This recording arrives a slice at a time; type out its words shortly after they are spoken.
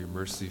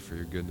mercy, for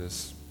your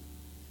goodness.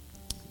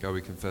 God,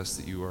 we confess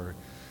that you are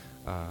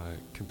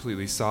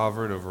completely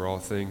sovereign over all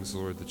things,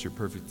 Lord, that you're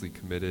perfectly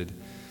committed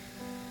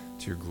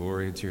to your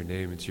glory and to your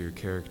name and to your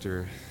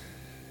character.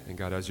 And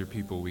God, as your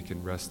people, we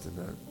can rest in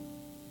that.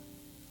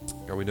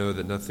 God, we know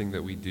that nothing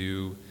that we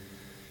do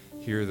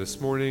here this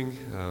morning,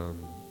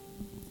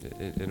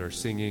 in our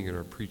singing and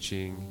our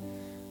preaching,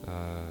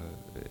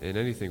 in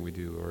anything we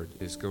do, Lord,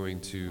 is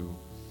going to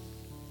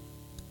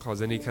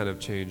cause any kind of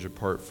change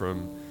apart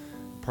from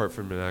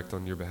an act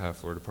on your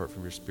behalf, Lord, apart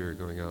from your Spirit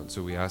going out. And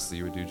so we ask that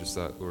you would do just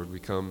that, Lord. We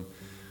come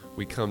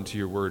to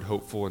your word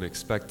hopeful and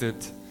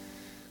expectant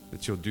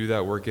that you'll do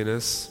that work in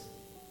us,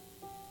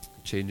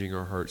 changing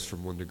our hearts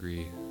from one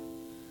degree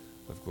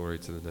of glory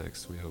to the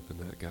next. We hope in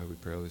that. God, we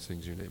pray all these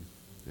things in your name.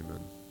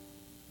 Amen.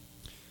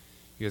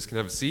 You guys can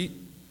have a seat.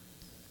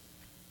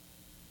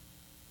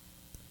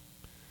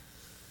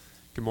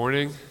 Good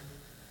morning.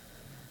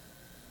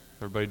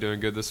 Everybody doing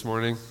good this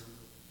morning?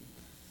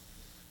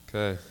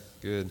 Okay,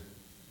 good.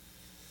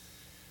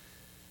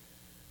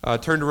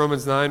 Turn to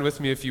Romans 9 with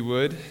me if you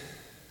would,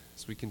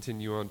 as we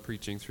continue on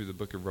preaching through the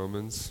book of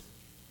Romans.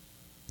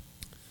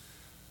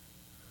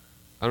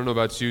 I don't know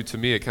about you, to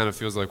me it kind of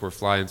feels like we're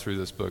flying through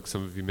this book.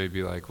 Some of you may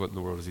be like, what in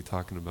the world is he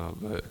talking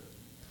about? But I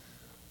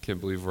can't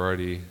believe we're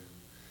already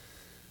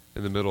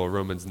in the middle of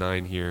Romans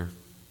 9 here.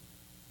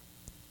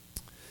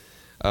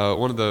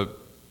 One of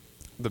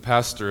the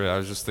pastor, I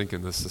was just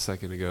thinking this a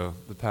second ago,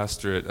 the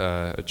pastor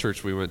at a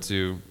church we went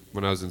to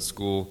when I was in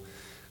school,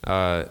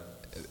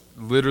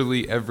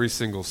 literally every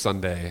single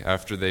Sunday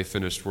after they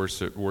finished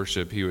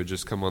worship, he would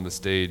just come on the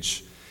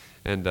stage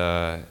and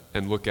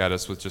look at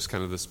us with just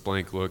kind of this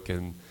blank look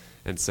and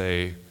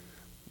say,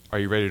 "Are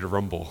you ready to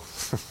rumble?"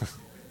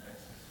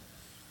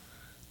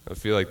 I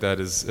feel like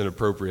that is an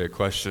appropriate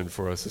question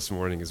for us this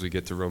morning as we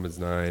get to Romans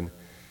 9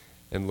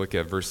 and look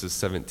at verses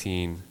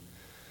 17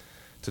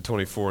 to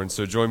 24. And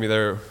so join me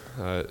there,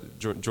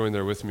 join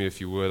there with me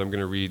if you would. I'm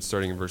going to read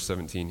starting in verse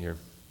 17 here.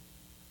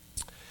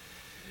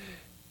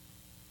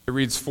 It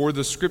reads, "For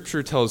the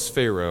scripture tells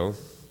Pharaoh,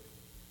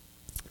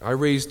 I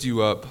raised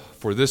you up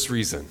for this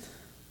reason,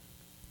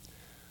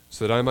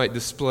 so that I might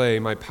display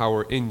my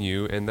power in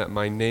you, and that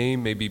my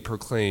name may be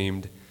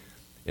proclaimed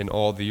in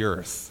all the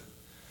earth.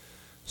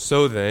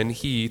 So then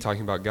he,"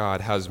 talking about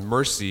God, "has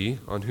mercy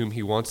on whom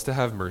he wants to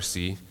have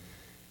mercy,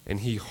 and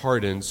he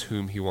hardens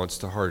whom he wants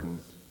to harden.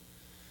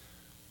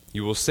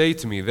 You will say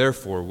to me,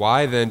 therefore,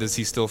 why then does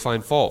he still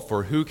find fault?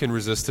 For who can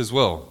resist his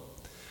will?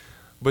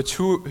 But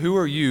who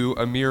are you,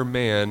 a mere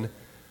man,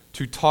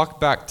 to talk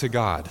back to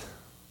God?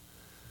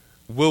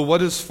 Will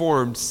what is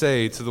formed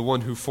say to the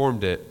one who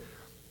formed it,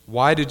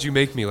 why did you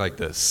make me like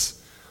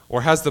this?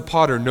 Or has the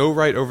potter no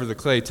right over the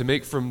clay to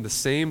make from the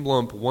same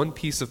lump one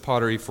piece of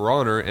pottery for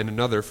honor and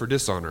another for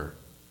dishonor?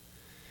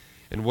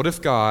 And what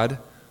if God,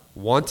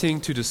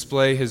 wanting to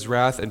display his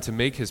wrath and to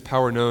make his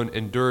power known,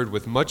 endured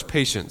with much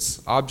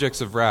patience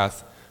objects of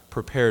wrath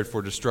prepared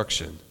for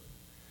destruction?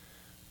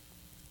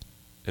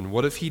 And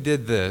what if he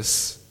did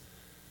this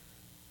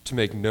to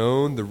make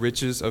known the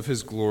riches of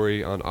his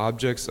glory on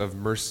objects of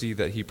mercy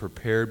that he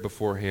prepared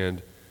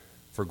beforehand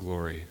for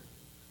glory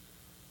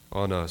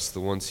on us, the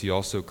ones he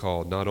also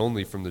called, not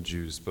only from the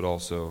Jews, but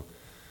also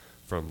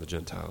from the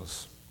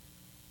Gentiles?"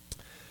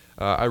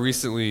 I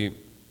recently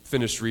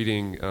finished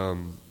reading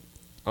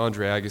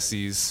Andre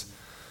Agassi's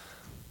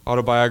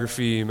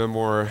autobiography,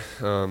 memoir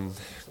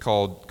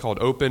called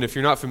Open. If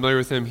you're not familiar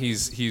with him,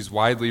 he's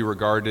widely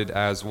regarded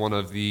as one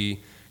of the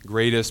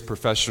greatest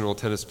professional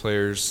tennis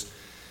players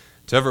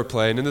to ever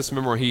play. And in this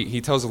memoir, he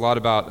tells a lot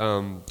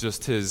about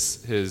just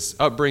his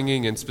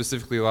upbringing, and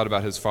specifically a lot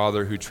about his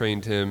father, who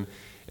trained him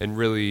and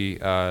really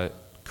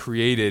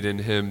created in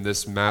him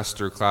this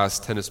master class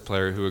tennis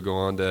player who would go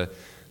on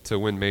to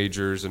win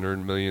majors and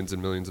earn millions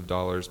and millions of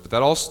dollars. But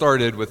that all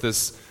started with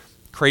this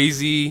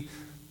crazy,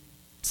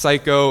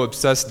 psycho,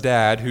 obsessed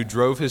dad who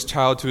drove his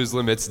child to his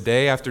limits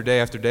day after day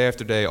after day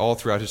after day all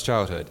throughout his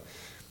childhood.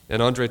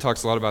 And Andre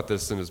talks a lot about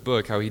this in his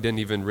book, how he didn't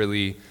even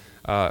really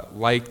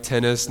like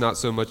tennis, not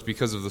so much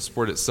because of the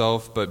sport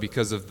itself, but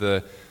because of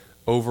the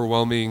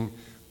overwhelming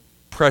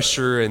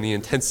pressure and the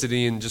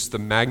intensity and just the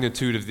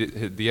magnitude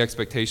of the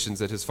expectations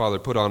that his father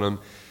put on him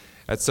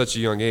at such a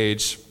young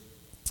age.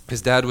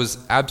 His dad was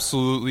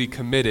absolutely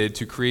committed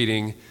to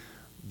creating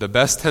the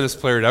best tennis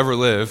player to ever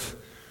live,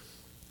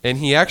 and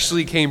he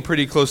actually came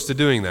pretty close to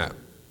doing that.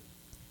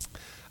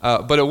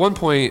 But at one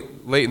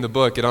point late in the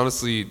book, it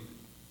honestly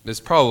is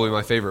probably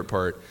my favorite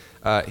part,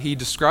 he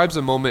describes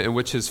a moment in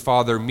which his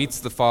father meets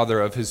the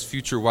father of his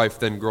future wife,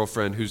 then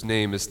girlfriend, whose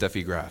name is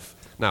Steffi Graf.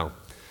 Now,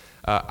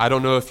 I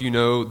don't know if you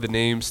know the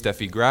name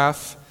Steffi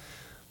Graf,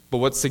 but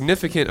what's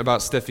significant about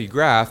Steffi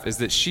Graf is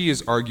that she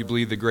is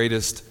arguably the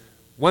greatest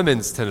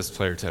women's tennis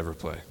player to ever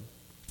play.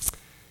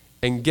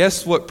 And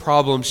guess what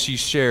problem she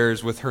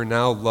shares with her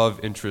now love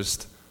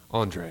interest,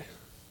 Andre?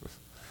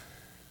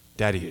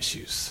 Daddy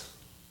issues.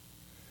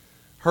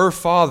 Her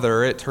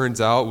father, it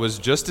turns out, was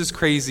just as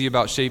crazy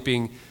about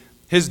shaping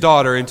his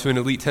daughter into an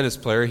elite tennis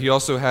player. He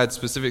also had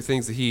specific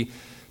things that he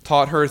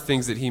taught her,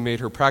 things that he made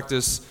her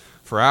practice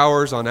for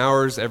hours on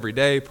hours every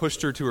day,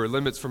 pushed her to her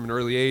limits from an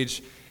early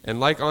age, and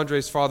like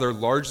Andre's father,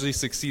 largely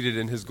succeeded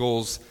in his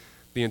goals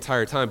the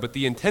entire time. But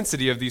the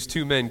intensity of these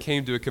two men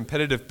came to a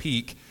competitive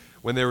peak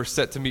when they were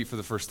set to meet for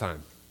the first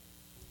time.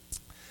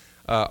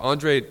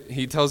 Andre,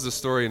 he tells the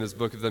story in his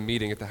book of them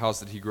meeting at the house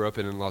that he grew up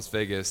in Las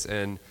Vegas,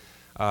 and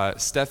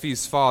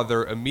Steffi's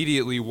father,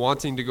 immediately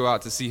wanting to go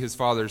out to see his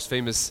father's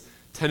famous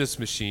tennis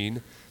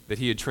machine that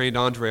he had trained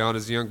Andre on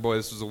as a young boy.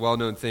 This was a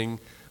well-known thing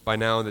by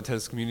now in the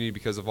tennis community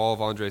because of all of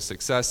Andre's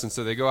success, and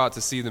so they go out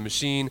to see the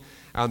machine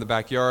out in the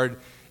backyard,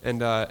 and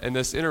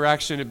this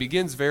interaction, it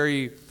begins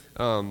very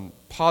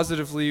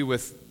positively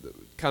with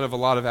kind of a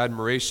lot of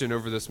admiration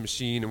over this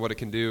machine and what it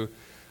can do.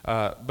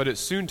 But it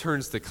soon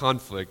turns to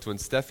conflict when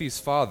Steffi's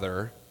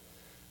father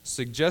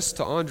suggests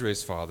to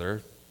Andre's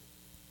father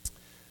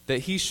that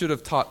he should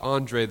have taught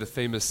Andre the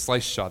famous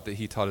slice shot that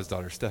he taught his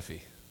daughter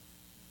Steffi.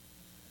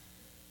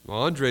 Well,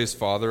 Andre's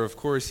father, of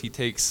course, he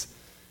takes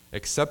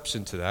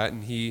exception to that,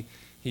 and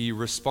he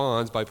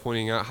responds by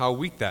pointing out how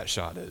weak that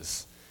shot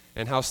is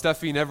and how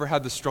Steffi never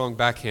had the strong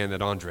backhand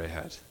that Andre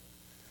had.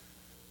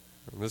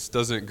 And this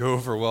doesn't go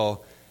over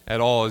well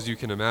at all, as you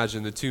can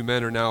imagine. The two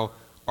men are now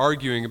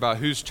arguing about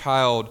whose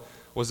child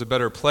was a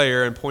better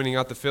player and pointing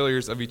out the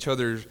failures of each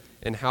other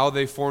and how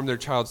they formed their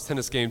child's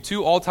tennis game.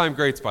 Two all-time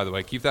greats, by the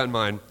way. Keep that in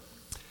mind.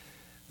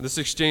 And this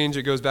exchange,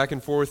 it goes back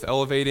and forth,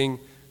 elevating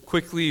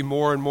quickly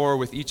more and more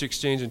with each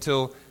exchange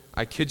until,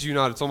 I kid you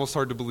not, it's almost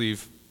hard to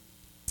believe,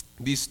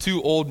 these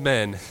two old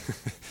men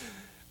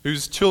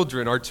whose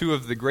children are two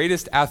of the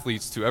greatest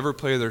athletes to ever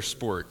play their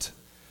sport,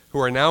 who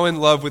are now in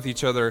love with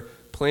each other,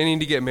 planning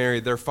to get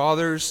married. Their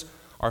fathers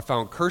are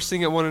found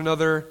cursing at one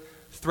another,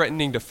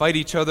 threatening to fight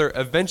each other,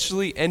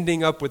 eventually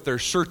ending up with their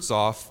shirts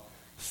off,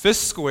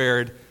 fists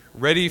squared,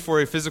 ready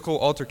for a physical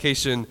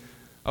altercation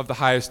of the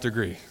highest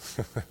degree.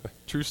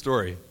 True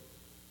story.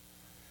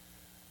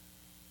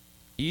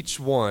 Each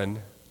one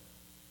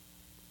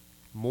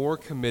more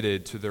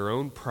committed to their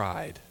own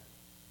pride,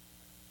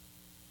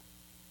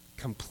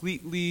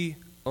 completely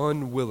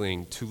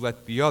unwilling to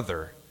let the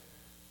other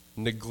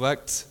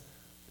neglect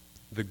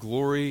the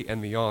glory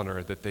and the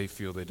honor that they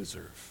feel they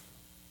deserve.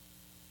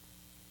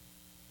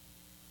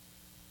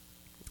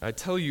 I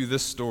tell you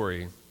this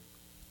story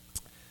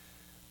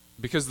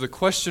because the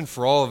question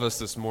for all of us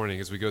this morning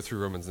as we go through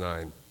Romans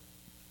 9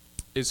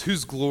 is,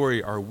 whose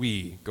glory are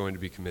we going to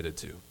be committed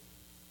to?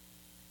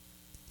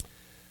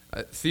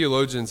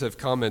 Theologians have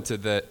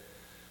commented that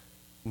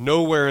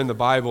nowhere in the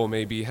Bible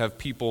maybe have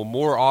people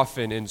more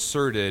often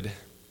inserted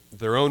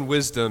their own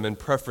wisdom and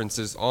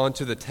preferences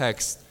onto the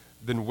text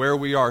than where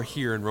we are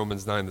here in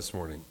Romans 9 this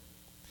morning.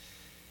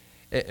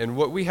 And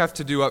what we have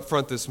to do up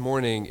front this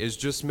morning is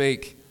just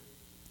make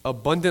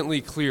abundantly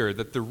clear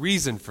that the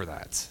reason for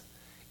that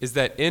is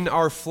that in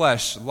our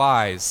flesh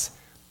lies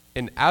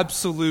an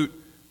absolute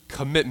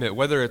commitment,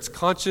 whether it's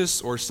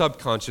conscious or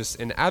subconscious,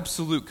 an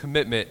absolute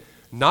commitment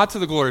not to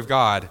the glory of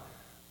God,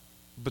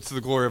 but to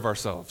the glory of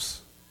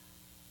ourselves.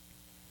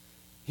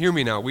 Hear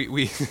me now.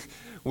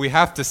 We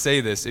have to say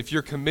this. If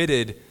you're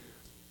committed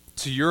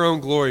to your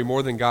own glory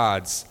more than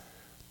God's,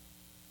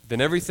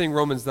 then everything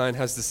Romans 9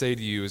 has to say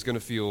to you is going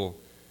to feel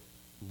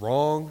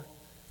wrong.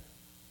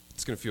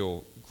 It's going to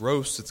feel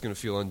gross. It's going to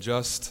feel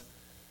unjust.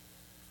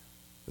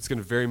 It's going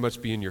to very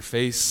much be in your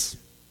face.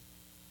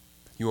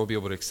 You won't be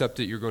able to accept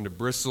it. You're going to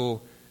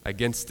bristle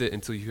against it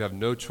until you have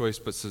no choice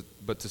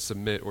but to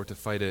submit or to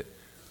fight it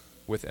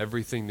with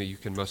everything that you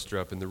can muster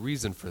up. And the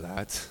reason for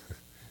that,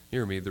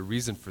 hear me, the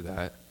reason for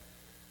that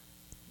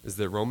is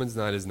that Romans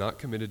 9 is not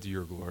committed to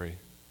your glory.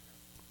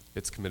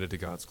 It's committed to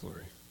God's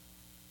glory.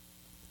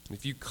 And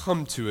if you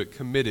come to it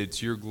committed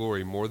to your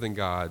glory more than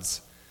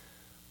God's,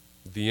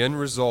 the end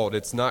result,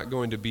 it's not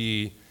going to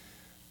be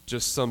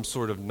just some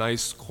sort of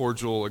nice,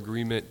 cordial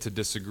agreement to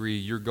disagree.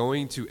 You're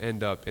going to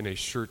end up in a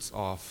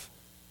shirts-off,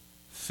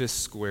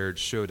 fist-squared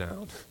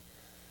showdown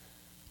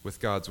with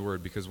God's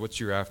word, because what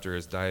you're after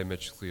is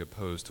diametrically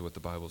opposed to what the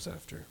Bible's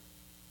after.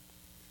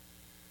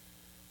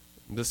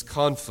 This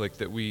conflict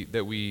that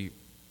we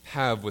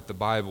have with the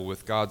Bible,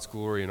 with God's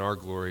glory and our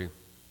glory,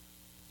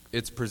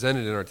 it's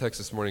presented in our text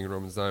this morning in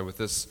Romans 9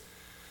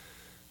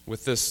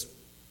 with this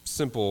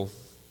simple,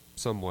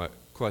 somewhat,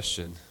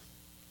 question,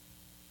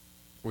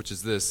 which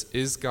is this: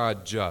 is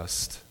God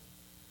just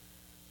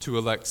to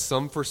elect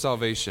some for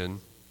salvation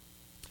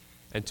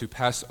and to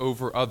pass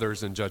over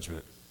others in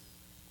judgment?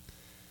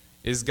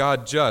 Is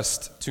God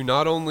just to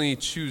not only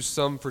choose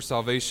some for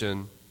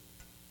salvation,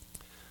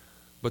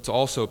 but to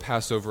also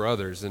pass over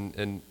others?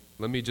 And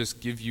let me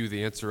just give you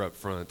the answer up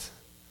front.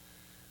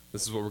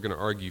 This is what we're going to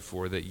argue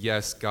for, that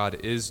yes, God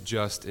is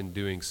just in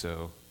doing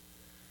so,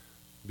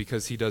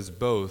 because he does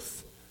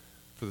both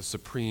for the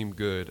supreme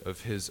good of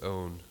his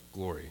own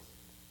glory.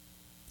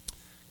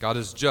 God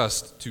is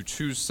just to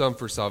choose some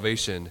for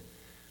salvation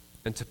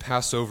and to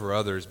pass over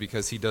others,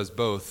 because he does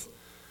both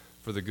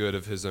for the good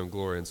of his own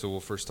glory. And so we'll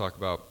first talk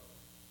about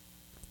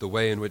the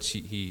way in which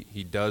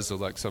he does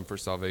elect some for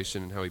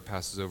salvation and how he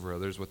passes over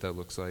others, what that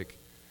looks like.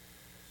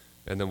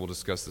 And then we'll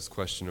discuss this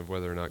question of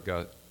whether or not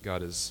God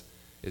is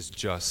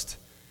just.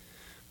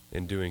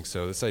 in doing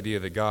so. This idea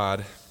that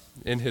God,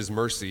 in his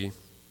mercy,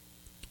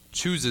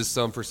 chooses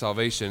some for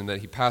salvation,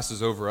 that he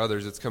passes over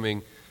others. It's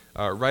coming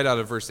right out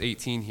of verse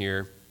 18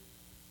 here,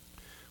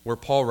 where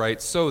Paul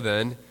writes, "So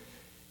then,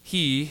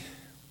 he,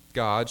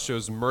 God,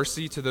 shows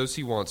mercy to those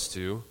he wants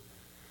to,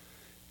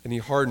 and he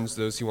hardens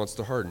those he wants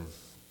to harden."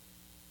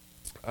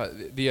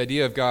 The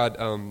idea of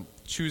God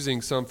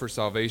choosing some for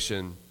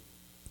salvation,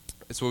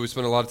 it's what we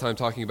spent a lot of time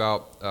talking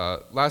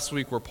about last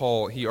week, where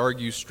Paul, he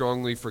argues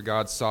strongly for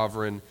God's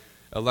sovereign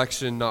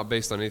election, not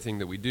based on anything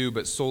that we do,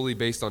 but solely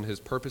based on his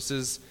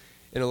purposes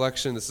in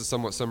election. This is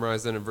somewhat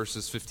summarized then in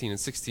verses 15 and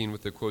 16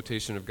 with the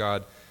quotation of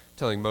God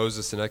telling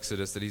Moses in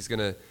Exodus that he's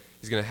going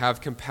to have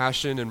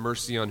compassion and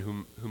mercy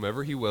on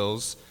whomever he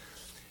wills.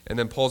 And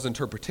then Paul's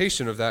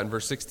interpretation of that in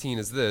verse 16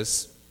 is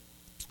this: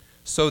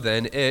 "So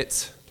then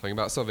it," talking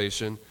about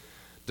salvation,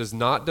 "does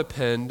not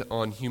depend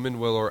on human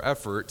will or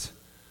effort,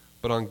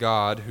 but on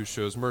God who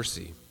shows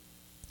mercy."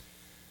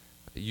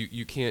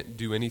 You can't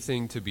do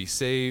anything to be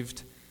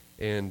saved,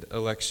 and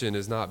election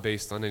is not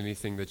based on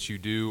anything that you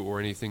do or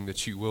anything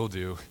that you will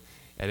do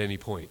at any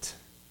point.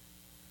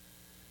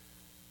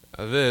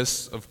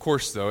 This, of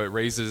course, though, it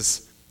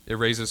raises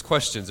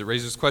questions. It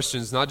raises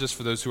questions not just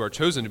for those who are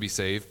chosen to be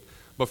saved,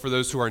 but for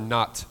those who are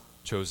not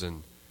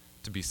chosen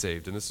to be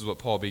saved. And this is what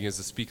Paul begins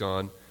to speak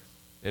on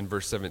in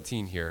verse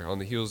 17 here. On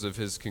the heels of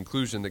his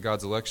conclusion that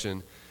God's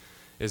election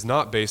is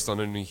not based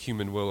on any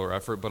human will or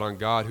effort, but on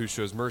God who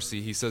shows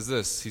mercy, he says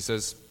this. He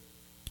says,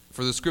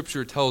 "For the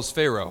scripture tells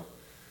Pharaoh,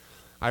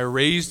 I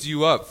raised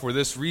you up for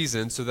this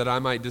reason, so that I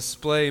might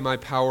display my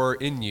power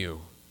in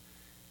you,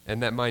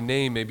 and that my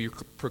name may be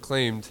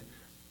proclaimed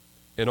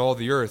in all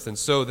the earth." And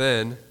so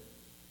then,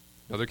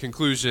 another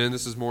conclusion,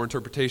 this is more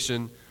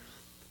interpretation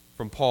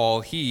from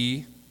Paul,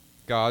 he,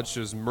 God,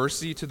 shows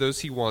mercy to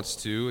those he wants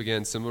to.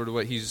 Again, similar to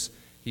what he's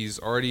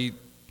already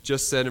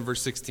just said in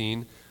verse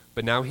 16,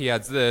 but now he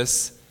adds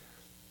this,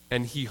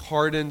 and he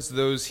hardens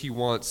those he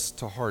wants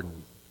to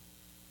harden.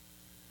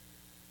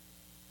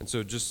 And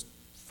so just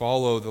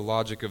follow the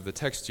logic of the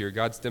text here.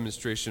 God's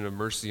demonstration of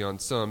mercy on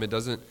some, it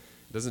doesn't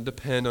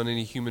depend on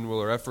any human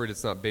will or effort.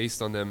 It's not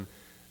based on them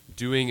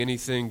doing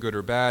anything good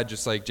or bad,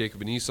 just like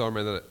Jacob and Esau.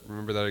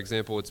 Remember that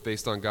example? It's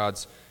based on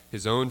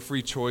his own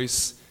free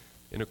choice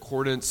in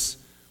accordance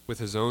with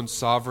his own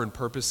sovereign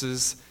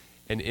purposes.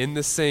 And in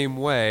the same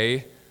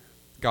way,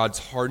 God's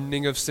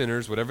hardening of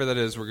sinners, whatever that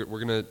is, we're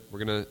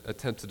gonna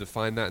attempt to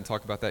define that and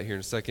talk about that here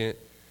in a second.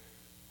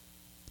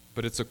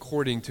 But it's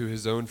according to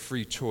his own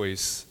free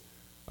choice,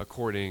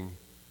 according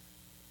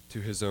to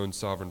his own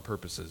sovereign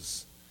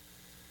purposes.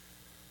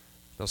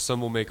 Now,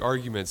 some will make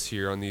arguments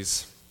here on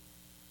these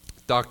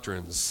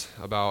doctrines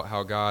about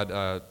how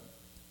God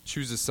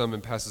chooses some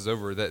and passes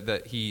over,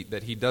 that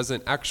he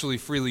doesn't actually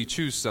freely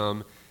choose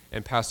some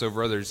and pass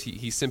over others.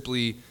 He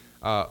simply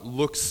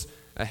looks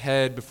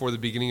ahead before the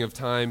beginning of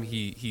time.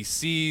 He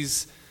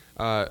sees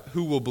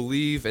who will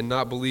believe and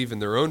not believe in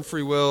their own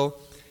free will,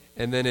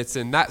 and then it's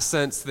in that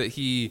sense that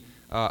he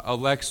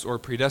elects or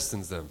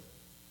predestines them.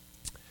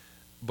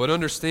 But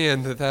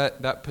understand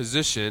that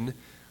position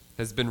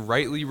has been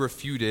rightly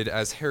refuted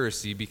as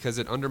heresy because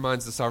it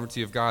undermines the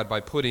sovereignty of God by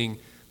putting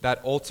that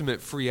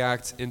ultimate free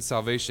act in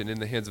salvation in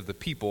the hands of the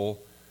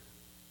people,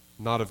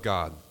 not of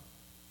God.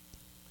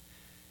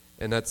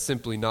 And that's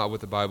simply not what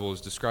the Bible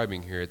is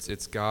describing here.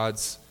 It's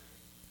God's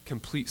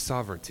complete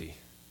sovereignty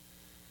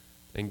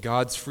and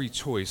God's free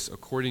choice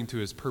according to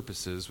his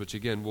purposes, which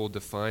again we'll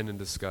define and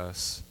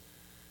discuss,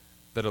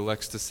 that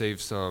elects to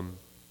save some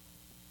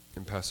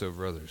and pass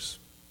over others.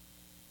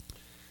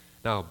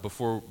 Now,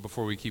 before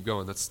we keep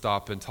going, let's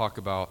stop and talk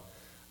about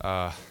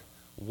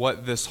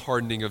what this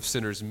hardening of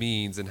sinners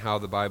means and how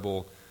the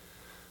Bible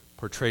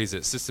portrays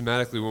it.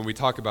 Systematically, when we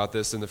talk about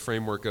this in the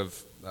framework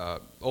of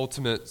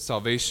ultimate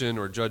salvation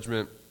or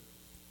judgment,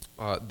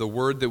 the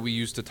word that we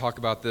use to talk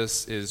about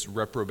this is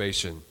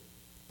reprobation.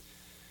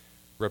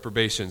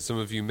 Reprobation. Some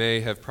of you may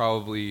have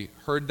probably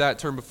heard that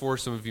term before,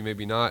 some of you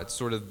maybe not. It's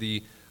sort of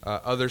the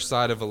other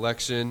side of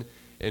election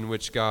in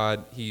which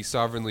God, he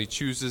sovereignly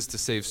chooses to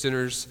save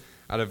sinners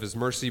out of his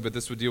mercy, but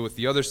this would deal with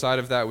the other side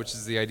of that, which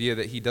is the idea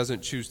that he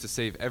doesn't choose to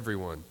save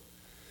everyone.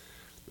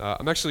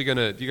 I'm actually going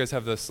to, do you guys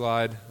have the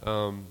slide?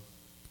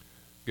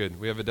 Good.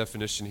 We have a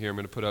definition here I'm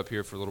going to put up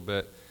here for a little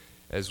bit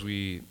as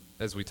we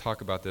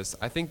talk about this.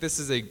 I think this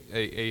is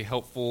a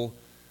helpful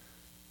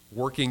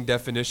working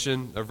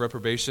definition of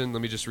reprobation.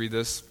 Let me just read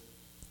this.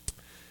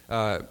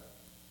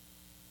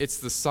 It's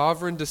the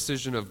sovereign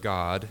decision of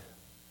God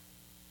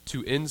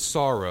to, in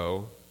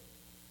sorrow,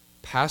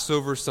 pass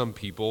over some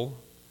people,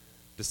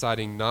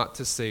 deciding not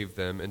to save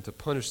them and to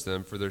punish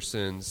them for their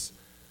sins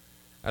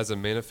as a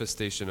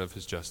manifestation of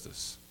his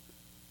justice.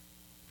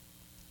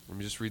 Let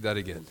me just read that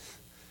again.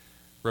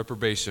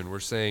 Reprobation,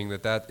 we're saying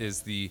that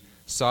is the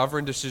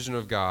sovereign decision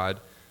of God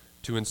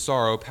to, in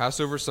sorrow, pass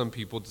over some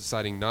people,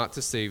 deciding not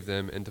to save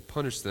them and to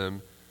punish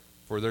them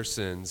for their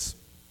sins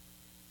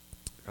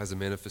as a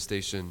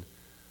manifestation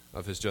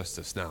of his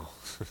justice. Now,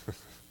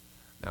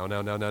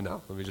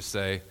 now. Let me just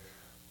say,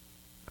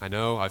 I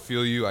know, I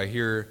feel you, I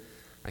hear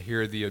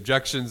the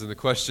objections and the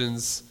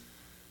questions.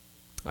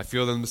 I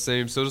feel them the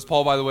same. So does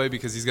Paul, by the way,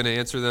 because he's going to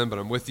answer them, but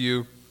I'm with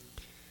you.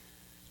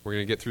 We're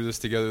going to get through this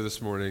together this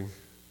morning.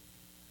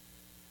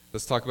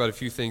 Let's talk about a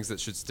few things that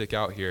should stick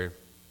out here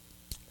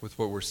with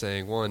what we're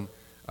saying. One,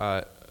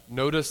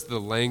 notice the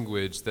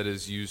language that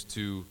is used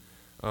to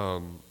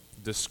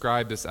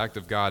describe this act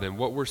of God and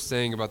what we're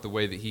saying about the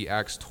way that he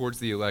acts towards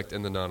the elect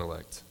and the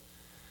non-elect.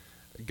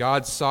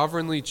 God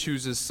sovereignly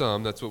chooses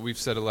some, that's what we've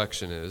said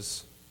election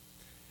is,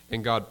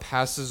 and God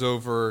passes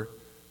over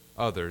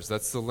others.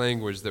 That's the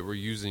language that we're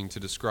using to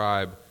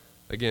describe,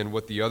 again,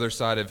 what the other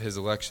side of his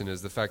election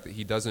is, the fact that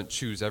he doesn't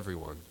choose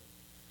everyone.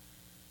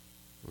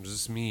 What does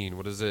this mean?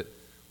 What does it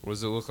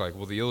look like?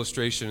 Well, the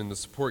illustration and the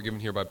support given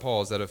here by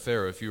Paul is that of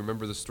Pharaoh. If you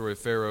remember the story of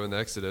Pharaoh in the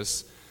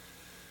Exodus,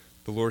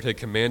 the Lord had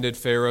commanded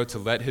Pharaoh to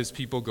let his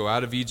people go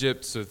out of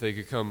Egypt so that they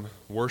could come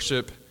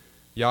worship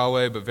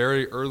Yahweh. But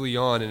very early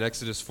on in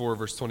Exodus 4,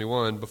 verse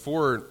 21,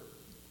 before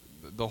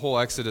the whole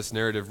Exodus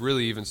narrative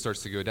really even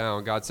starts to go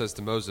down, God says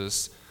to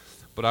Moses,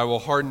 "But I will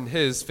harden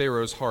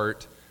Pharaoh's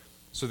heart,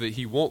 so that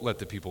he won't let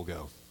the people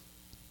go."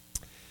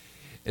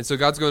 And so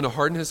God's going to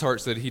harden his heart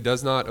so that he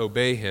does not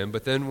obey him.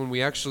 But then when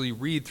we actually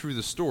read through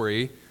the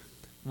story,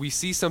 we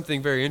see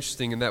something very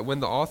interesting in that when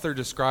the author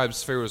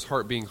describes Pharaoh's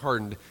heart being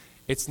hardened,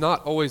 it's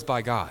not always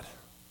by God.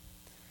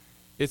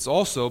 It's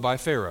also by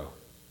Pharaoh.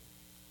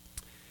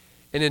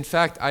 And in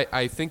fact,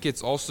 I think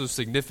it's also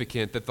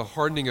significant that the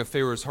hardening of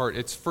Pharaoh's heart,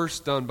 it's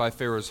first done by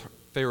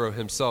Pharaoh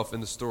himself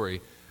in the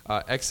story.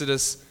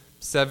 Exodus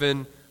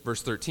 7,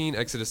 verse 13,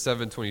 Exodus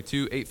 7,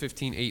 22,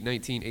 8:15,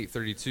 8:19,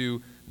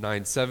 8:32,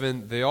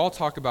 9:7. They all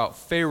talk about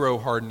Pharaoh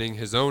hardening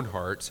his own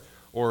heart,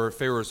 or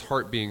Pharaoh's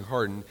heart being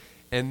hardened.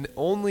 And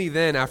only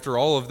then, after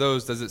all of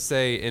those, does it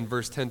say in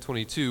verse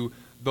 10:22,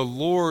 the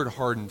Lord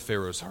hardened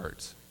Pharaoh's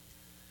heart.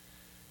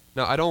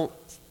 Now, I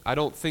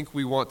don't think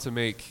we want to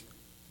make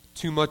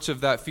too much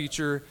of that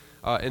feature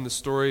in the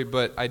story,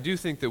 but I do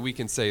think that we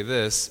can say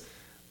this,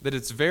 that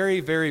it's very,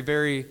 very,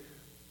 very,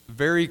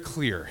 very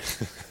clear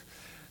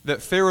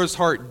that Pharaoh's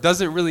heart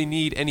doesn't really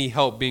need any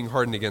help being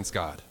hardened against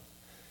God.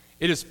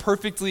 It is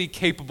perfectly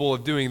capable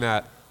of doing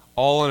that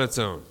all on its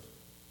own.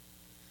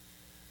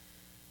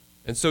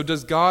 And so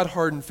does God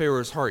harden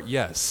Pharaoh's heart?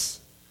 Yes.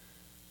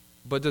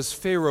 But does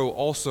Pharaoh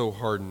also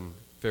harden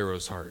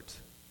Pharaoh's heart?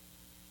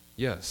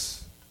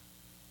 Yes.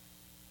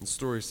 The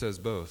story says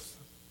both.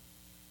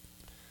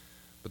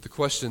 But the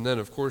question then,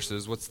 of course,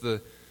 is what's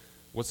the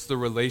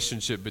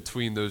relationship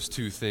between those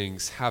two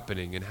things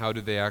happening, and how do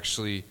they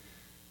actually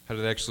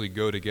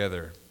go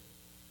together?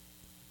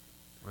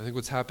 I think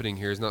what's happening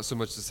here is not so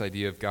much this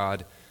idea of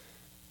God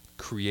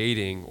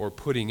creating or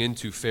putting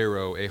into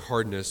Pharaoh a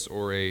hardness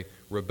or a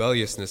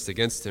rebelliousness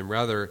against him.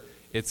 Rather,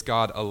 it's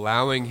God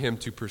allowing him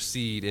to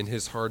proceed in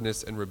his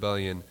hardness and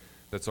rebellion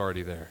that's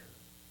already there.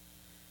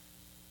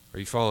 Are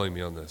you following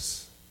me on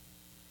this?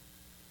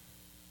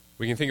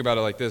 We can think about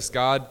it like this.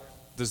 God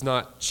does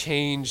not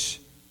change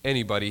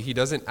anybody. He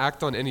doesn't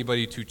act on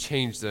anybody to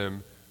change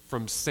them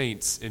from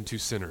saints into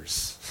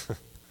sinners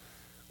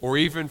or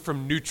even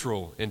from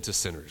neutral into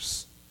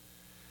sinners.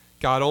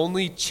 God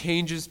only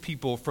changes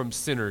people from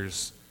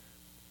sinners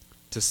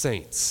to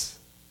saints.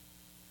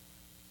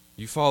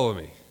 You follow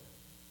me?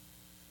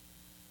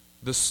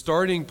 The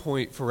starting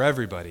point for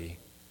everybody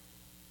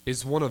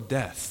is one of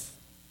death.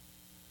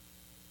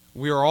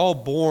 We are all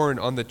born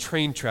on the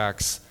train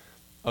tracks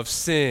of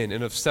sin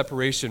and of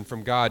separation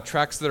from God,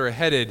 tracks that are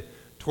headed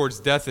towards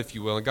death, if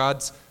you will. And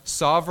God's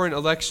sovereign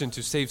election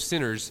to save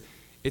sinners,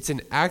 it's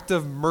an act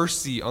of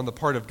mercy on the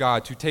part of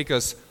God to take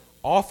us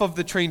off of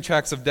the train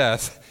tracks of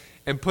death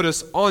and put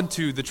us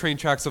onto the train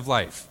tracks of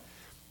life.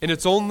 And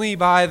it's only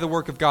by the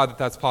work of God that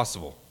that's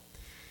possible.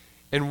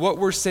 And what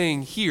we're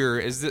saying here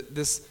is that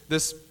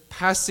this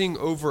passing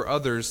over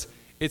others,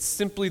 it's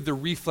simply the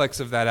reflex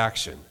of that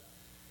action.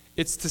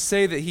 It's to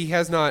say that he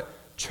has not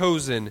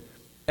chosen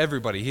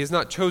everybody. He has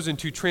not chosen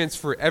to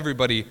transfer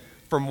everybody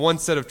from one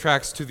set of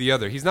tracks to the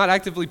other. He's not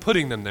actively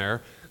putting them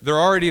there. They're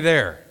already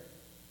there.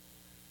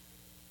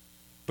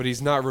 But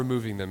he's not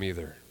removing them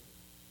either.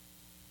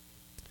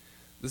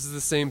 This is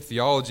the same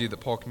theology that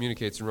Paul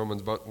communicates in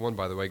Romans 1,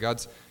 by the way.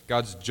 God's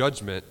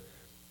judgment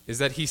is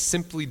that he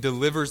simply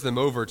delivers them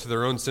over to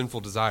their own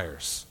sinful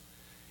desires.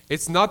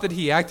 It's not that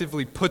he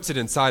actively puts it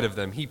inside of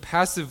them. He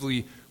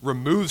passively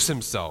removes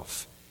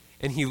himself,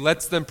 and he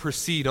lets them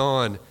proceed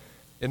on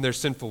in their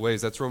sinful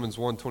ways. That's Romans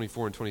 1,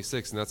 24 and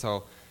 26, and that's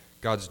how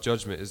God's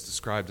judgment is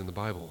described in the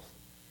Bible.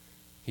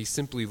 He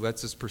simply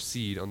lets us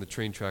proceed on the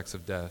train tracks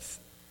of death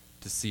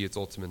to see its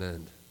ultimate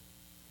end.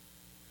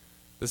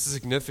 This is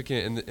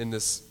significant in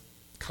this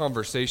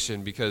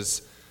conversation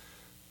because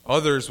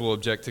others will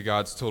object to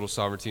God's total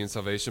sovereignty and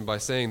salvation by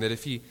saying that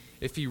if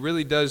he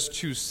really does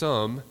choose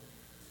some,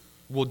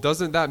 well,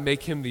 doesn't that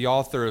make him the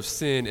author of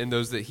sin in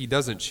those that he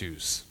doesn't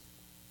choose?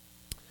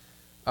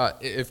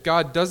 If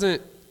God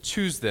doesn't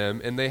choose them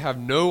and they have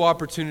no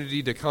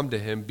opportunity to come to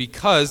him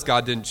because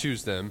God didn't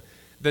choose them,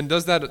 then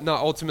does that not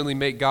ultimately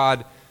make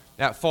God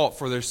at fault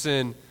for their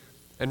sin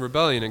and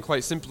rebellion? And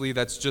quite simply,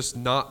 that's just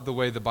not the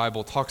way the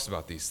Bible talks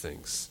about these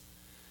things.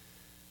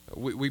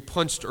 We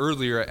punched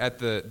earlier at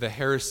the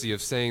heresy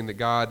of saying that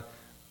God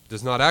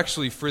does not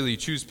actually freely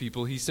choose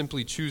people. He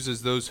simply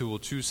chooses those who will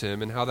choose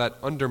him, and how that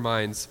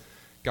undermines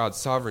God's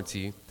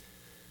sovereignty.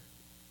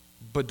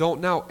 But don't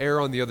now err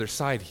on the other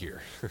side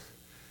here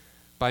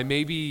by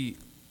maybe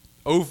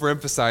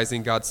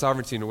overemphasizing God's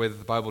sovereignty in a way that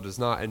the Bible does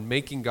not, and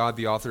making God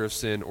the author of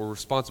sin or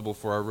responsible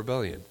for our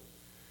rebellion.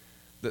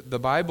 The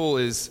Bible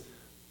is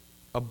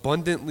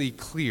abundantly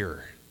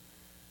clear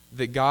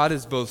that God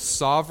is both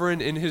sovereign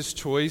in his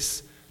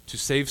choice to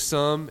save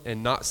some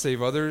and not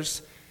save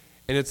others,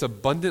 and it's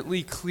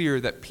abundantly clear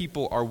that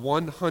people are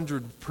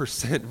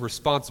 100%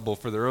 responsible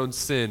for their own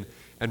sin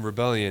and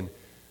rebellion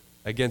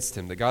against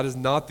him. That God is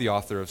not the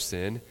author of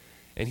sin,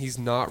 and he's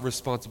not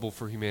responsible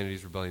for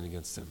humanity's rebellion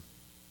against him.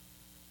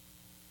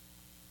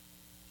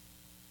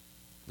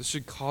 This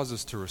should cause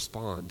us to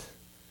respond.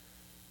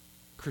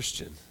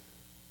 Christian,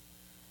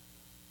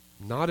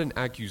 not an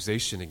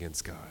accusation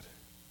against God,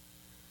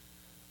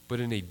 but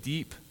in a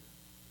deep,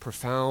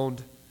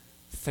 profound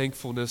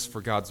thankfulness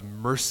for God's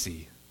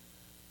mercy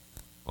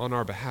on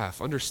our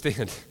behalf.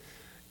 Understand,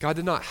 God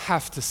did not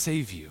have to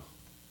save you.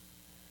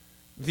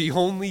 The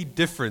only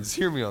difference,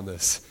 hear me on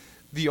this,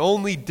 the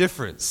only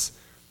difference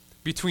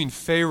between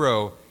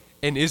Pharaoh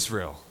and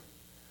Israel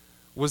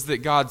was that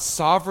God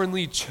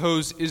sovereignly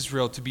chose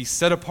Israel to be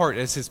set apart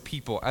as his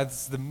people,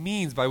 as the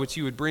means by which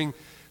he would bring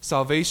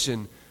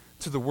salvation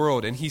to the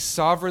world. And he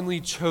sovereignly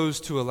chose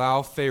to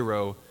allow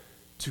Pharaoh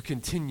to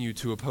continue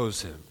to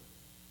oppose him.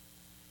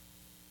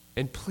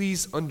 And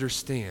please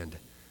understand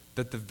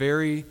that the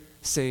very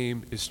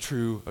same is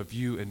true of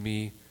you and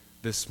me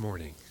this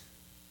morning.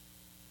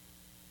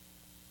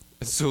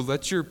 And so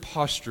let your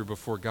posture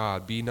before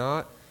God be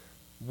not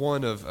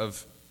one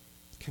of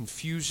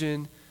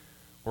confusion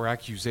or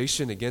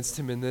accusation against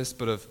him in this,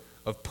 but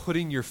of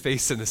putting your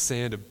face in the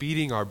sand, of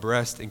beating our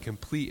breast in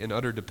complete and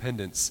utter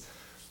dependence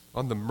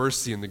on the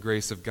mercy and the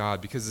grace of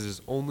God, because it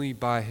is only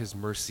by his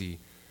mercy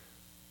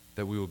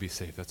that we will be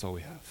saved. That's all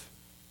we have.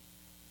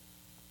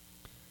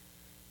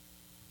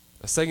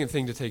 A second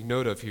thing to take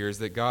note of here is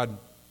that God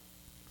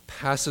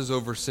passes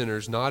over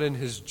sinners not in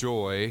his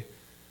joy,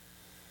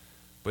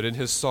 but in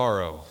his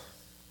sorrow.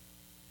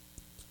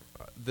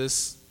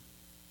 This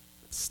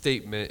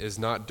statement is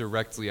not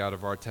directly out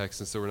of our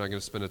text, and so we're not going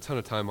to spend a ton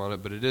of time on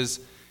it, but it is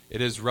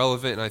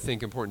relevant and I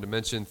think important to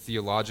mention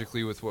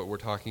theologically with what we're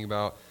talking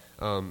about.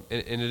 And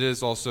it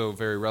is also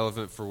very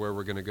relevant for where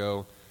we're going to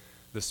go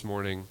this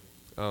morning.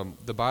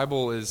 The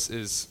Bible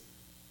is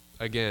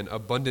again,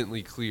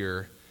 abundantly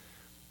clear.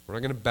 We're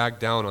not going to back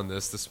down on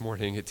this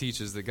morning. It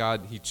teaches that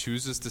God, he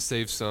chooses to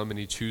save some and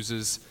he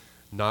chooses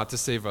not to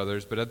save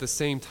others. But at the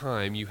same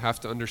time, you have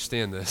to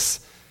understand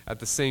this. At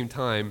the same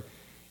time,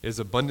 it is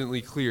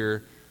abundantly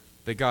clear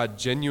that God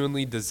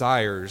genuinely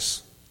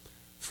desires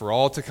for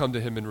all to come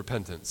to him in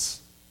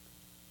repentance.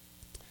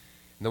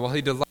 And that while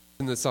he delights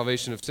in the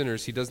salvation of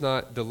sinners, he does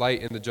not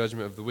delight in the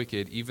judgment of the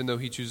wicked, even though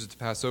he chooses to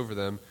pass over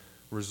them,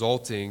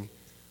 resulting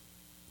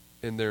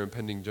in their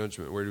impending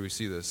judgment. Where do we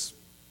see this?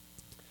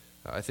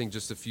 I think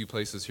just a few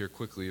places here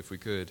quickly, if we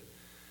could.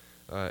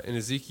 In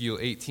Ezekiel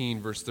 18,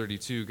 verse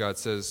 32, God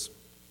says,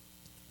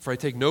 "For I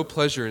take no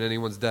pleasure in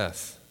anyone's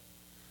death,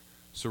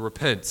 so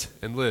repent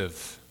and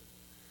live."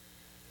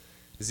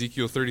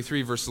 Ezekiel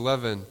 33, verse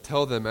 11,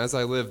 "Tell them, as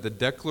I live, the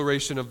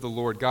declaration of the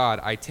Lord God,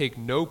 I take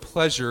no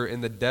pleasure in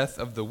the death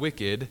of the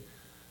wicked,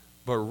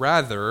 but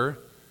rather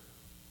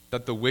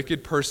that the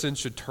wicked person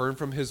should turn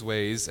from his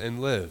ways and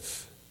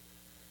live."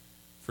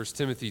 1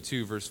 Timothy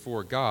 2, verse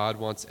 4, "God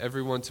wants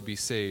everyone to be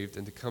saved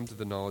and to come to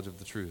the knowledge of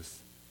the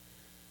truth."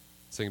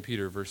 2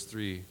 Peter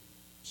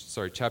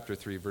chapter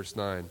 3, verse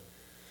 9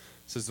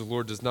 says, "The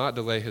Lord does not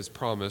delay his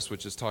promise,"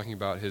 which is talking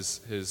about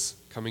his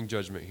coming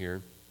judgment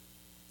here.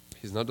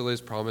 "He does not delay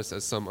his promise,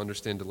 as some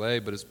understand delay,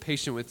 but is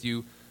patient with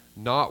you,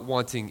 not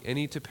wanting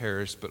any to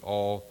perish, but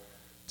all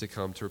to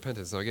come to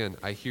repentance." Now again,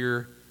 I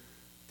hear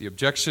the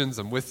objections.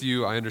 I'm with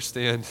you. I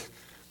understand.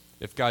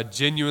 If God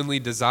genuinely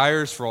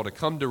desires for all to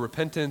come to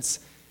repentance,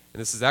 and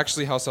this is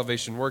actually how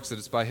salvation works, that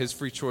it's by his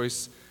free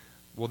choice,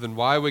 well then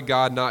why would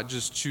God not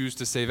just choose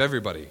to save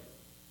everybody?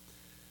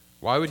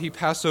 Why would he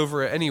pass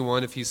over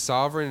anyone if he's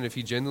sovereign and if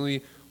he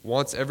genuinely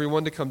wants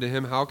everyone to come to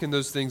him? How can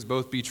those things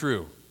both be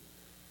true?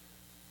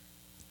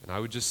 And I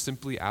would just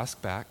simply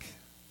ask back,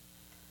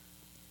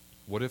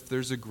 what if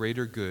there's a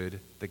greater good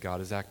that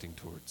God is acting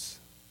towards?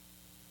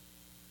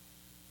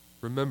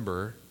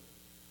 Remember,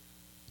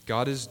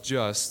 God is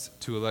just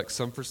to elect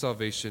some for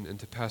salvation and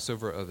to pass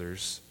over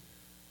others,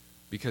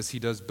 because he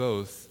does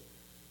both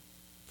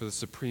for the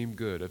supreme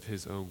good of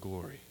his own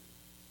glory.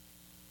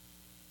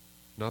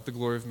 Not the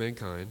glory of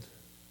mankind,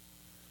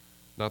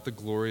 not the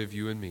glory of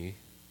you and me,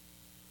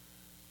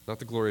 not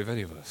the glory of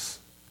any of us,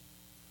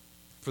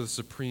 for the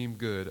supreme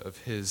good of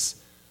his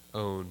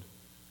own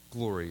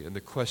glory. And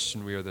the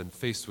question we are then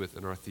faced with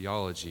in our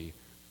theology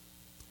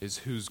is,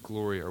 whose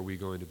glory are we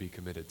going to be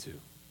committed to?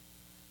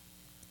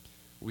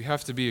 We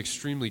have to be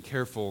extremely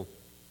careful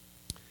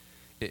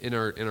in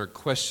our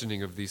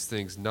questioning of these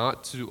things,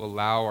 not to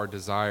allow our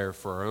desire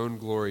for our own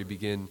glory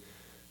begin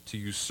to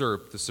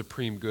usurp the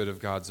supreme good of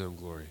God's own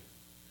glory.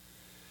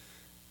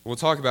 We'll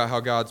talk about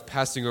how God's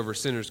passing over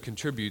sinners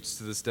contributes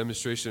to this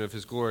demonstration of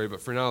his glory, but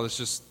for now, let's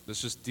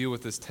just deal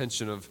with this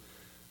tension of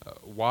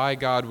why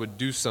God would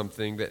do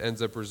something that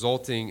ends up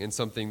resulting in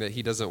something that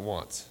he doesn't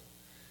want.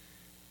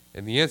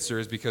 And the answer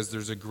is because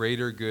there's a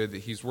greater good that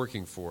he's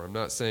working for. I'm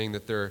not saying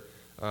that they're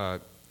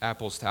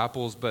apples to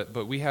apples,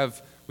 but we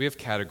have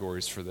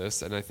categories for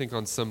this, and I think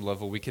on some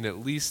level we can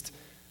at least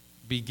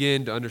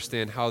begin to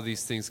understand how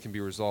these things can be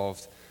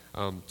resolved.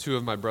 Two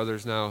of my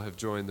brothers now have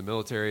joined the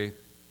military.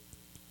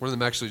 One of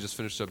them actually just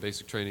finished up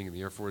basic training in the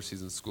Air Force.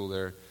 He's in school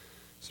there,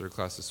 started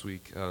class this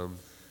week.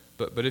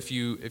 But if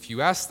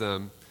you ask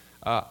them,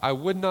 I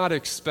would not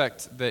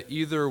expect that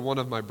either one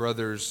of my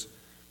brothers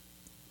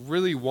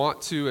really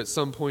want to, at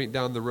some point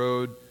down the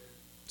road,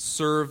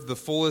 serve the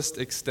fullest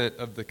extent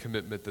of the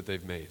commitment that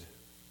they've made.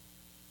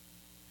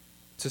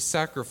 To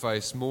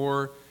sacrifice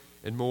more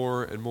and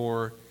more and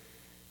more,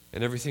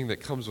 and everything that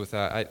comes with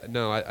that.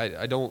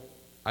 I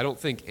don't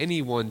think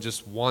anyone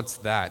just wants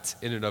that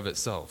in and of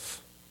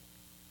itself.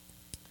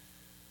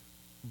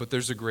 But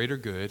there's a greater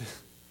good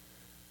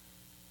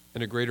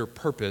and a greater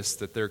purpose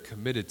that they're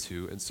committed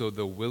to, and so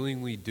they'll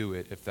willingly do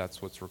it if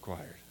that's what's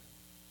required.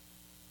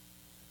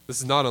 This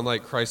is not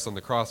unlike Christ on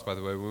the cross, by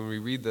the way. When we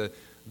read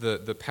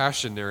the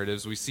passion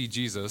narratives, we see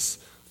Jesus,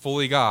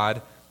 fully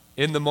God,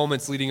 in the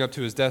moments leading up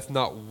to his death,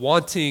 not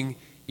wanting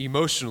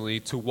emotionally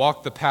to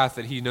walk the path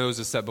that he knows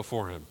is set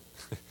before him.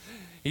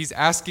 He's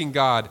asking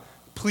God,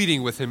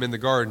 pleading with him in the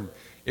garden,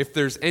 if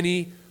there's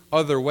any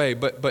other way.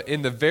 But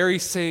in the very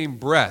same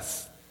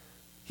breath,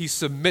 he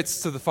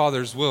submits to the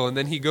Father's will, and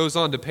then he goes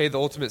on to pay the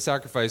ultimate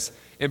sacrifice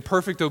in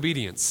perfect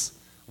obedience.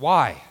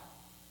 Why?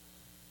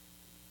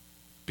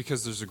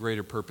 Because there's a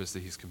greater purpose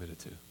that he's committed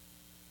to.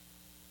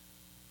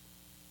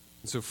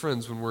 And so,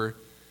 friends, when we're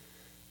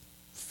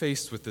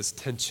faced with this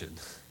tension,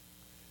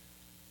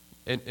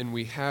 and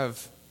we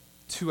have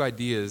two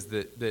ideas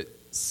that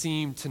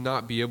seem to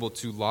not be able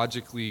to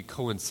logically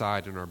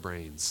coincide in our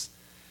brains,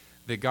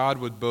 that God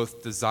would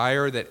both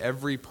desire that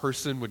every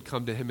person would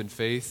come to him in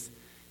faith,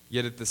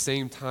 yet at the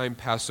same time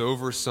pass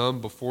over some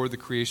before the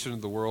creation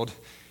of the world,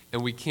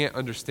 and we can't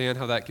understand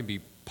how that can be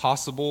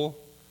possible,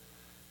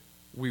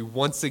 we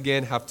once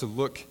again have to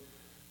look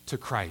to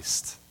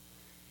Christ,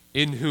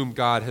 in whom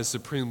God has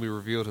supremely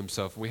revealed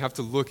himself. We have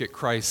to look at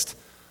Christ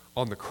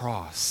on the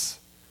cross,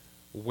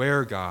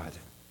 where God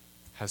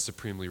has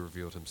supremely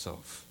revealed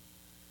himself,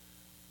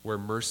 where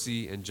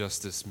mercy and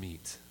justice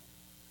meet,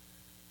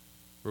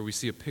 where we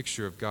see a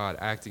picture of God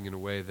acting in a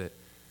way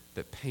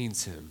that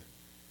pains him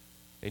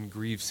and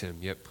grieves him,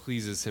 yet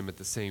pleases him at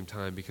the same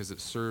time because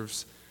it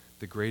serves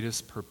the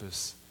greatest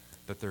purpose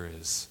that there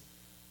is,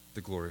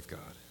 the glory of God.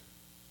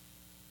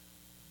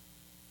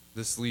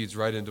 This leads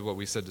right into what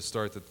we said to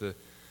start, that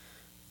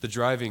the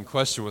driving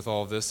question with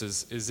all of this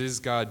is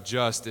God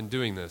just in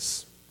doing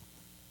this?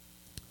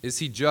 Is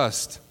he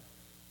just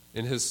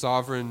in his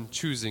sovereign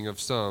choosing of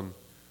some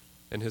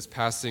and his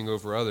passing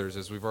over others?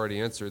 As we've already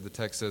answered, the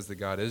text says that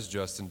God is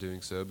just in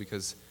doing so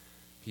because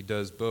he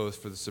does both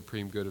for the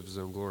supreme good of his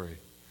own glory.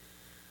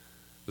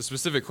 The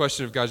specific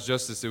question of God's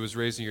justice, it was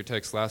raised in your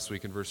text last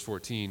week in verse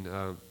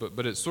 14,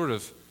 but it sort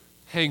of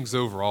hangs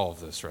over all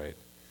of this, right?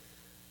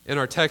 In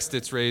our text,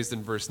 it's raised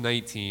in verse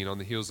 19 on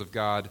the heels of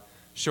God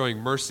showing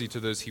mercy to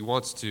those he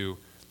wants to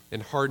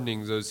and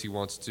hardening those he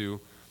wants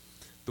to.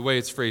 The way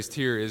it's phrased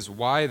here is,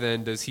 why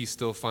then does he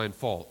still find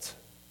fault?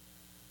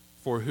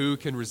 For who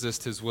can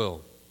resist his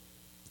will?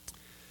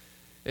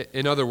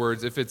 In other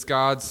words, if it's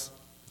God's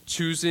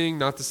choosing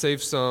not to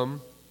save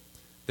some,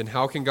 then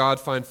how can God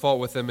find fault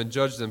with them and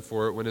judge them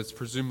for it when it's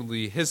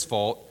presumably his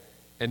fault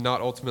and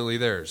not ultimately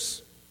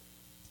theirs?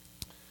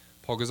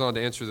 Paul goes on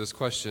to answer this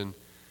question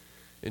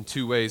in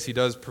two ways. He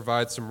does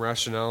provide some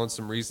rationale and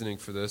some reasoning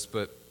for this,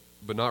 but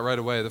not right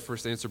away. The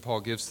first answer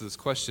Paul gives to this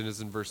question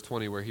is in verse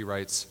 20, where he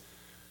writes,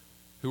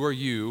 "Who are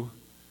you,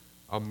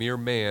 a mere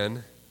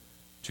man,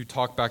 to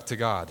talk back to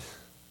God?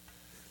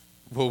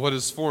 Well, what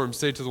does form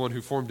say to the one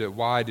who formed it?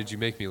 Why did you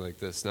make me like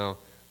this?" Now,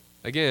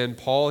 again,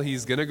 Paul,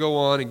 he's going to go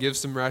on and give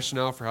some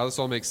rationale for how this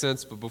all makes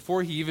sense, but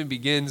before he even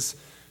begins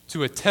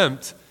to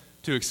attempt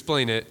to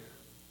explain it,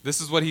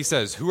 this is what he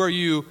says: "Who are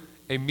you,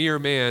 a mere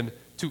man,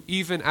 to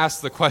even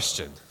ask the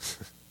question?"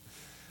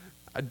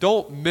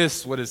 Don't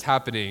miss what is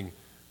happening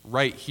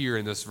right here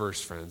in this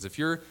verse, friends. If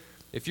you're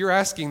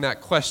asking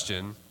that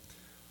question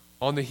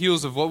on the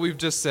heels of what we've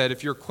just said,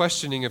 if you're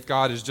questioning if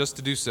God is just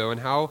to do so and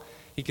how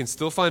he can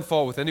still find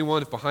fault with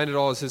anyone if behind it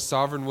all is his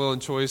sovereign will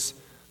and choice,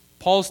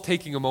 Paul's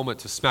taking a moment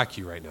to smack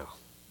you right now.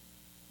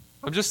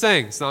 I'm just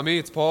saying, it's not me,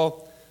 it's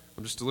Paul.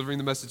 I'm just delivering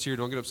the message here.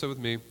 Don't get upset with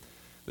me.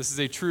 This is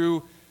a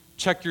true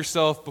check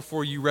yourself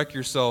before you wreck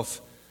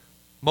yourself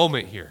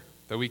moment here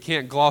that we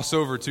can't gloss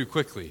over too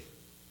quickly.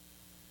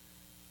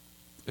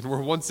 And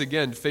we're once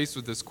again faced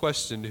with this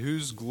question: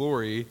 whose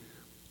glory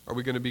are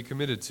we going to be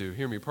committed to?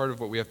 Hear me, part of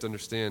what we have to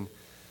understand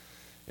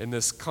in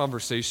this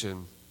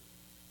conversation,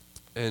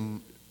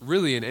 and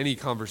really in any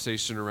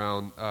conversation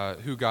around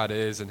who God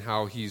is and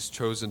how he's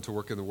chosen to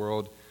work in the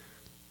world,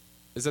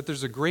 is that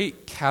there's a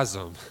great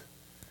chasm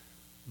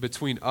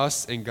between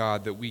us and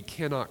God that we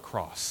cannot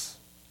cross,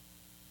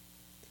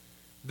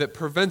 that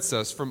prevents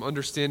us from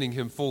understanding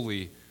him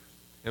fully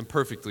and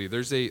perfectly.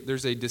 There's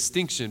a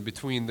distinction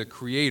between the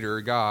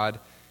Creator, God,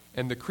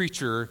 and the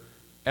creature,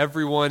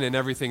 everyone and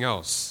everything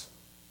else.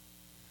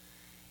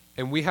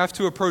 And we have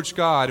to approach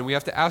God, and we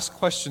have to ask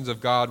questions of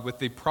God with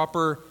the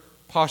proper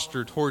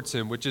posture towards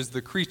him, which is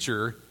the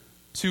creature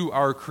to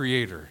our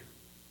Creator.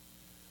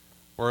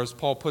 Or as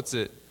Paul puts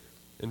it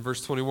in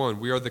verse 21,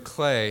 we are the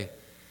clay,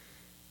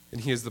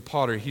 and he is the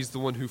potter. He's the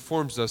one who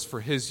forms us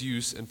for his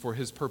use and for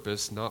his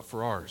purpose, not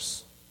for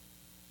ours.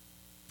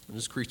 And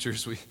as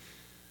creatures, we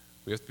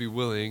have to be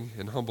willing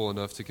and humble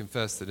enough to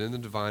confess that in the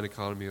divine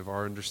economy of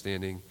our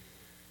understanding,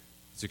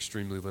 it's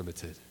extremely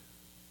limited.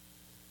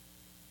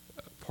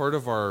 Part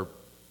of our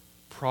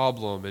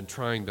problem in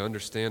trying to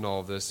understand all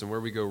of this and where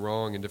we go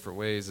wrong in different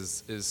ways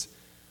is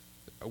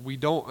we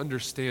don't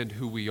understand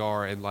who we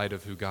are in light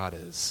of who God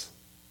is.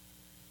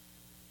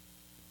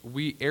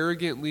 We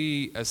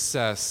arrogantly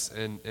assess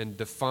and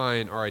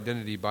define our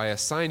identity by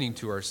assigning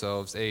to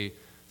ourselves a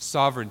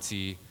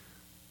sovereignty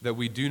that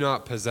we do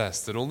not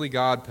possess, that only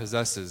God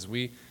possesses.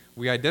 We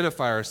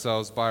identify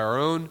ourselves by our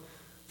own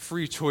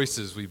free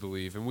choices, we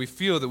believe, and we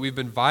feel that we've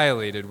been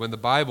violated when the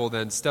Bible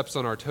then steps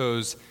on our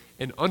toes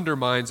and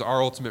undermines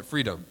our ultimate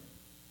freedom.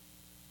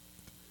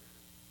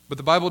 But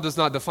the Bible does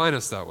not define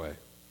us that way.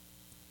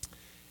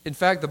 In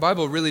fact, the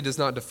Bible really does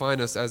not define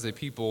us as a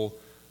people,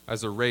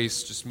 as a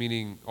race, just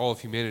meaning all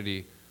of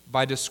humanity,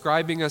 by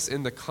describing us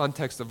in the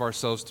context of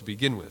ourselves to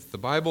begin with. The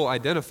Bible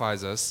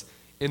identifies us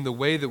in the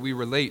way that we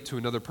relate to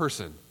another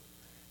person,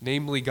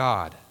 namely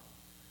God.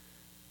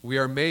 We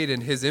are made in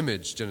his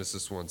image,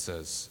 Genesis 1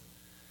 says.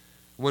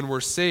 When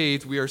we're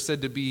saved, we are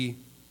said to be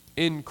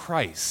in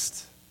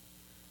Christ.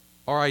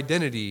 Our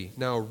identity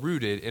now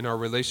rooted in our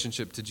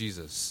relationship to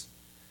Jesus.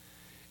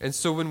 And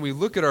so when we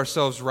look at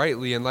ourselves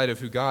rightly in light of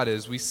who God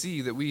is, we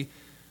see that we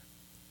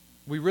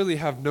really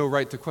have no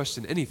right to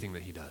question anything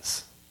that he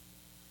does.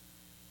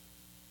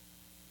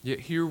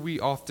 Yet here we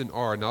often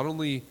are, not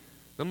only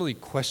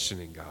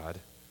questioning God,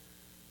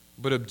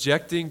 but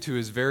objecting to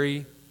his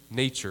very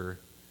nature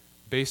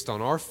based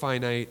on our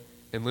finite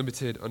and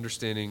limited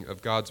understanding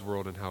of God's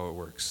world and how it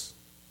works.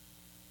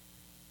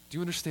 Do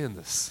you understand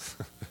this?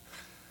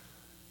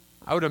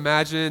 I would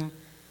imagine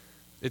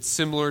it's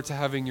similar to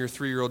having your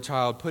 3-year-old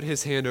child put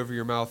his hand over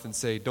your mouth and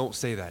say, "Don't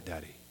say that,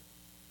 Daddy."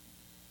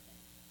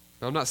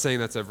 Now, I'm not saying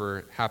that's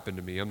ever happened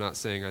to me. I'm not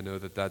saying I know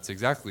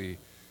exactly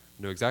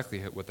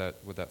what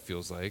that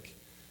feels like.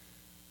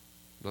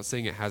 I'm not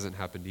saying it hasn't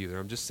happened either.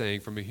 I'm just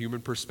saying from a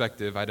human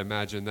perspective, I'd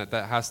imagine that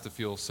has to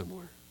feel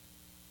similar.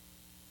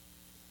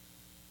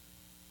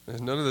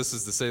 And none of this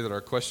is to say that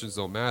our questions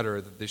don't matter,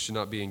 that they should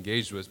not be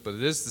engaged with, but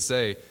it is to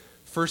say,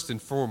 first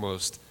and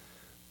foremost,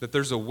 that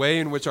there's a way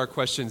in which our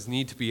questions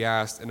need to be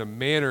asked and a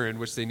manner in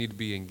which they need to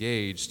be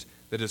engaged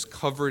that is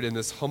covered in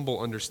this humble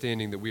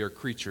understanding that we are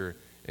creature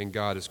and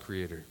God is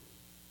creator.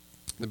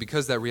 And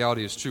because that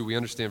reality is true, we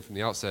understand from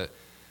the outset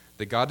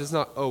that God does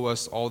not owe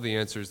us all the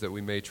answers that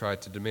we may try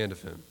to demand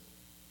of him.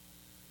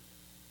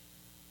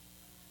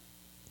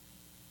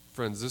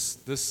 Friends,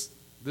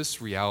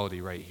 this reality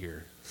right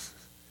here,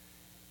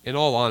 in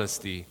all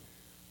honesty,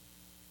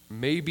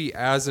 may be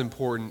as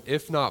important,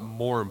 if not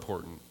more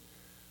important,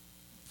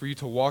 for you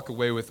to walk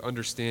away with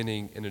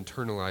understanding and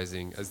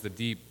internalizing as the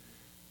deep,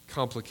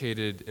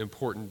 complicated,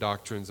 important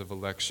doctrines of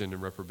election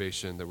and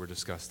reprobation that we're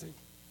discussing.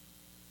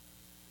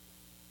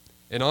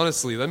 And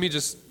honestly, let me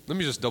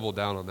just double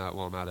down on that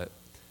while I'm at it.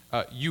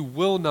 You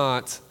will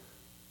not,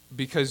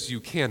 because you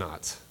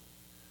cannot,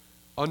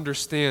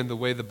 understand the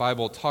way the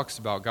Bible talks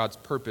about God's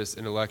purpose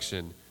in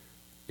election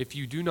if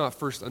you do not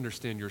first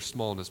understand your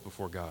smallness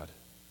before God.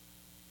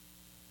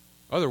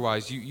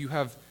 Otherwise, you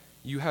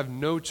have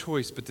no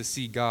choice but to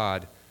see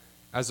God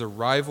as a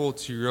rival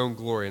to your own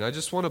glory. And I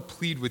just want to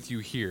plead with you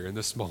here in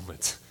this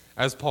moment,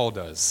 as Paul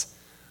does.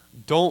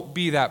 Don't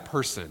be that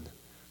person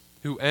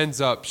who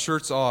ends up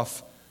shirts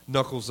off,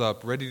 knuckles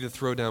up, ready to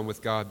throw down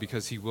with God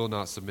because he will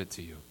not submit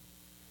to you.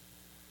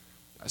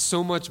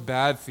 So much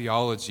bad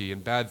theology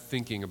and bad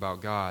thinking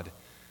about God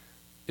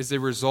is a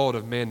result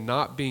of man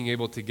not being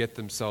able to get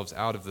themselves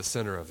out of the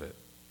center of it.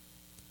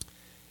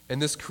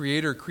 And this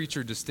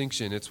creator-creature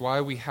distinction, it's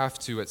why we have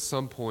to, at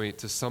some point,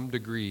 to some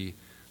degree,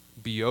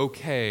 be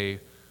okay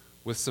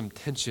with some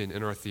tension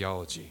in our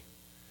theology.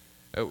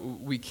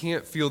 We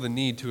can't feel the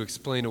need to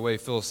explain away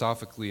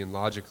philosophically and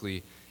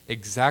logically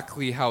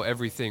exactly how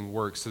everything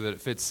works so that it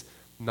fits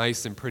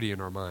nice and pretty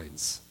in our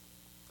minds.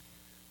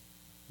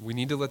 We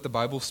need to let the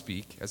Bible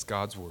speak as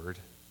God's word.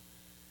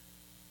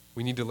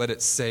 We need to let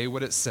it say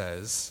what it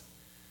says.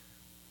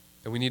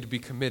 And we need to be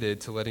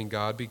committed to letting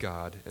God be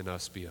God and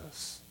us be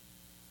us.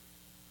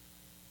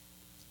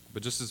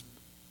 But just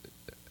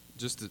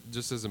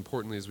as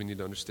importantly as we need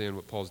to understand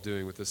what Paul's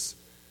doing with this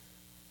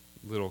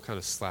little kind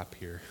of slap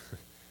here,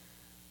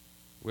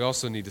 we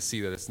also need to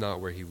see that it's not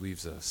where he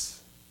leaves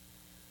us.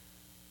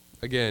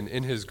 again,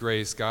 in his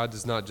grace, God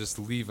does not just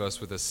leave us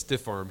with a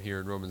stiff arm here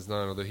in Romans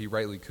 9, although he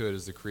rightly could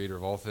as the creator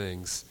of all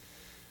things.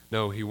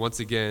 No, he once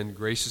again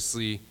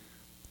graciously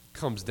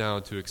comes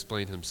down to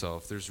explain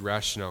himself. There's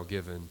rationale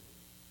given.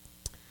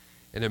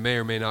 And it may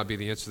or may not be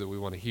the answer that we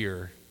want to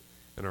hear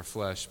in our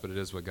flesh, but it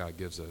is what God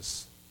gives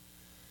us.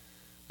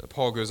 Now,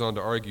 Paul goes on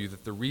to argue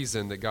that the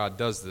reason that God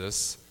does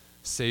this,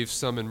 saves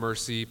some in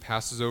mercy,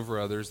 passes over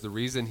others, the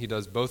reason he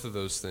does both of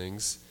those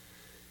things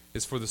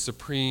is for the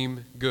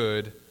supreme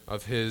good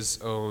of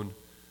his own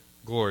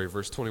glory.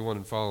 Verse 21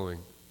 and following.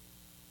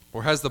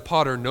 Or has the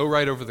potter no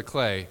right over the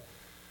clay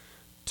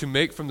to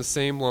make from the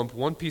same lump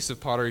one piece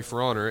of pottery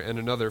for honor and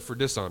another for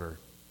dishonor?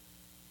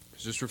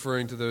 He's just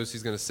referring to those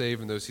he's going to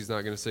save and those he's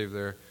not going to save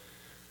there.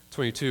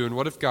 22, and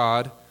what if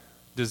God,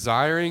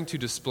 desiring to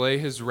display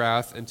his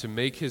wrath and to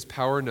make his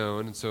power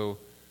known, and so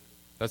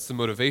that's the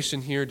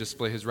motivation here,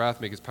 display his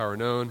wrath, make his power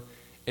known,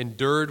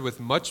 endured with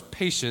much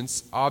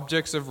patience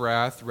objects of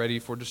wrath ready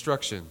for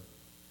destruction.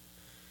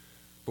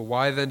 But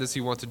why then does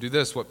he want to do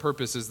this? What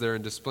purpose is there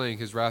in displaying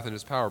his wrath and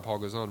his power? Paul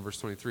goes on, verse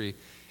 23.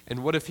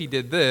 And what if he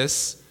did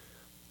this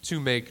to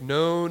make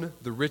known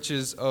the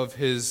riches of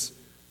his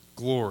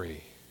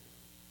glory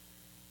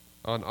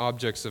on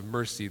objects of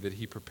mercy that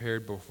he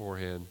prepared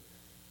beforehand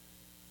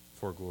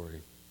for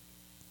glory?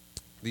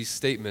 These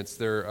statements,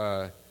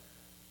 they're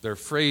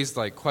phrased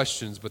like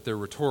questions, but they're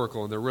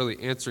rhetorical, and they're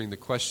really answering the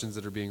questions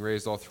that are being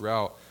raised all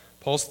throughout.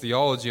 Paul's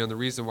theology on the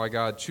reason why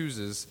God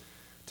chooses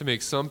to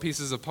make some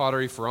pieces of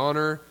pottery for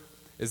honor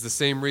is the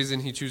same reason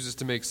he chooses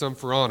to make some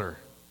for honor,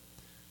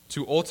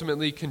 to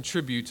ultimately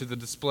contribute to the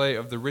display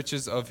of the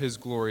riches of his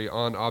glory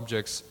on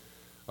objects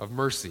of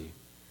mercy.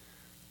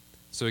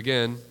 So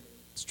again,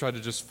 let's try to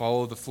just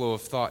follow the flow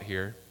of thought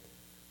here.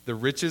 The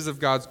riches of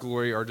God's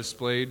glory are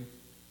displayed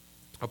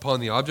upon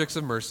the objects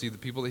of mercy, the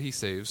people that he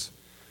saves.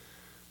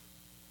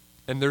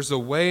 And there's a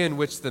way in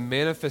which the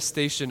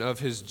manifestation of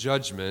his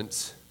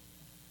judgment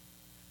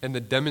and the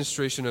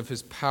demonstration of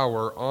his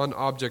power on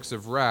objects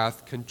of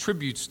wrath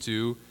contributes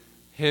to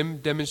him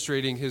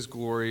demonstrating his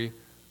glory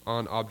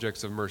on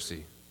objects of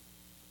mercy.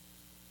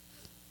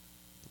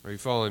 Are you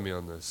following me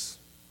on this?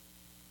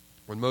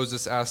 When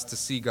Moses asked to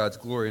see God's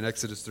glory in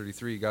Exodus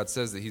 33, God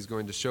says that he's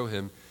going to show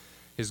him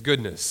his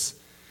goodness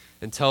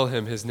and tell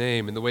him his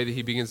name. And the way that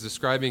he begins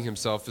describing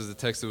himself is the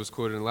text that was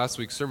quoted in last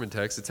week's sermon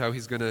text. It's how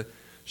he's going to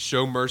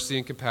show mercy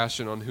and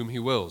compassion on whom he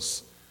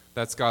wills.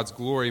 That's God's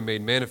glory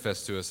made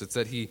manifest to us. It's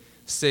that he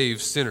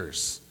saves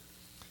sinners.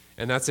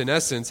 And that's in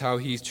essence how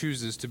he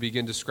chooses to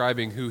begin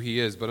describing who he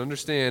is. But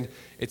understand,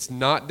 it's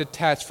not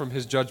detached from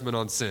his judgment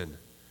on sin.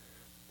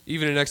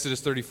 Even in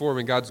Exodus 34,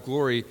 when God's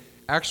glory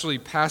actually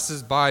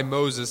passes by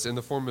Moses in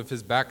the form of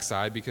his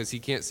backside because he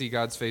can't see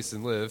God's face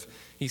and live,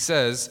 he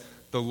says,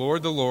 the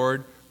Lord,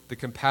 the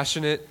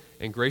compassionate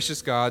and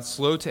gracious God,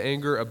 slow to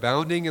anger,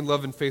 abounding in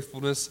love and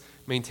faithfulness,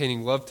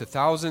 maintaining love to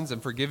thousands,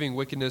 and forgiving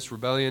wickedness,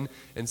 rebellion,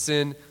 and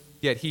sin,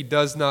 yet he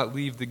does not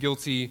leave the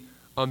guilty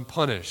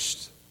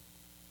unpunished.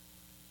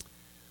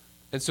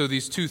 And so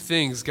these two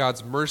things,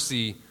 God's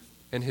mercy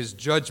and his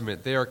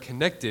judgment, they are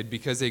connected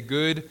because a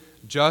good,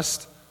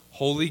 just,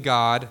 holy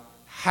God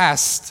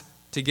has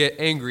to get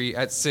angry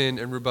at sin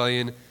and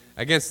rebellion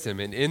against him.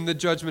 And in the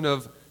judgment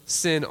of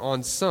sin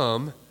on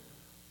some,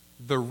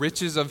 the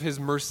riches of his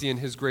mercy and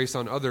his grace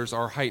on others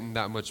are heightened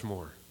that much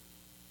more.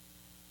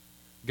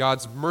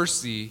 God's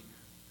mercy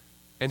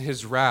and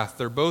his wrath,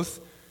 they're both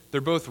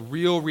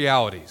real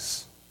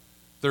realities.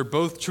 They're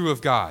both true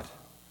of God,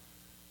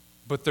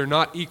 but they're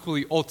not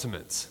equally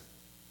ultimate.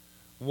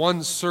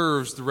 One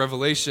serves the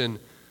revelation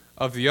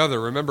of the other.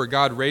 Remember,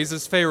 God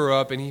raises Pharaoh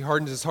up and he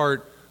hardened his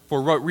heart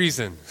for what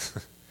reason?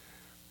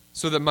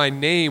 So that my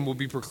name will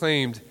be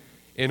proclaimed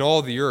in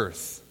all the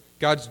earth.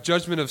 God's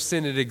judgment of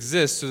sin, it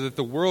exists so that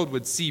the world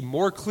would see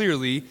more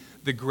clearly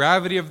the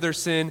gravity of their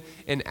sin,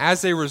 and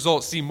as a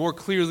result, see more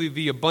clearly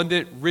the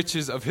abundant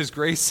riches of his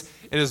grace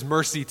and his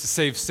mercy to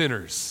save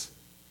sinners.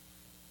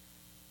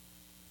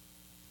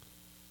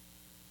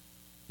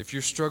 If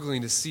you're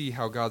struggling to see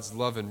how God's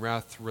love and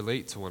wrath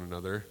relate to one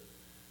another,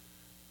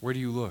 where do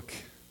you look?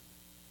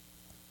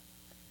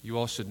 You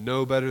all should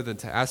know better than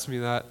to ask me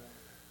that.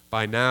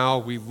 By now,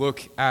 we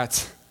look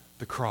at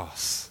the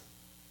cross.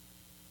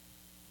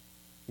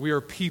 We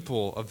are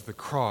people of the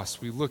cross.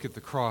 We look at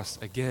the cross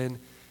again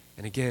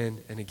and again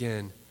and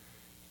again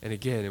and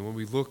again. And when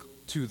we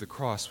look to the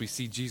cross, we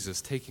see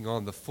Jesus taking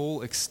on the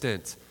full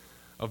extent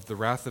of the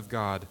wrath of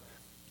God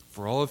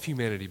for all of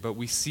humanity. But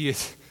we see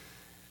it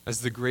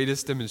as the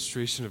greatest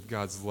demonstration of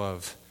God's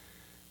love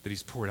that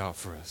he's poured out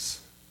for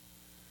us.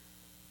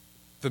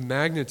 The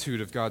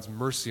magnitude of God's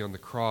mercy on the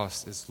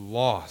cross is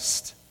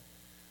lost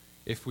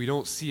if we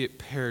don't see it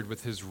paired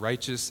with his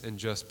righteous and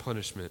just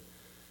punishment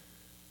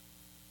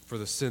for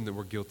the sin that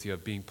we're guilty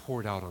of being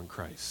poured out on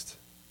Christ.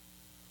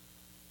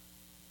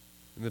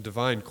 In the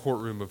divine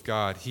courtroom of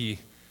God, he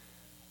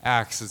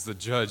acts as the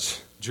judge,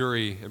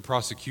 jury, and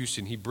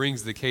prosecution. He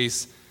brings the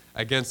case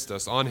against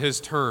us on his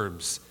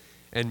terms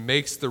and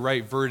makes the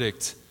right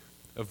verdict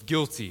of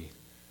guilty.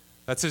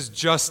 That's his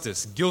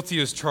justice. Guilty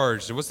is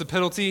charged. And what's the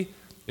penalty?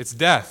 It's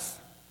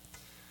death.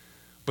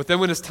 But then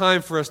when it's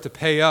time for us to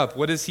pay up,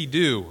 what does he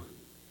do?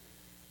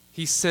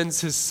 He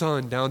sends his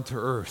Son down to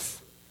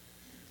earth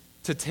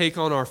to take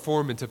on our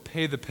form and to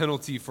pay the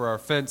penalty for our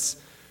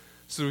offense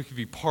so we can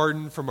be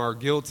pardoned from our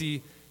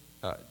guilty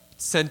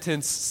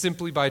sentence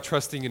simply by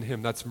trusting in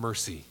him. That's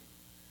mercy.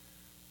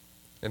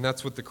 And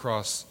that's what the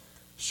cross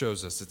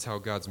shows us. It's how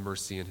God's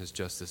mercy and his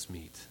justice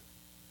meet.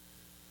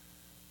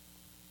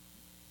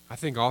 I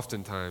think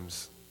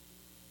oftentimes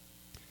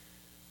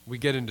we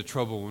get into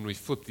trouble when we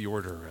flip the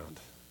order around.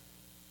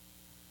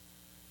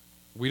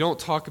 We don't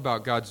talk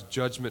about God's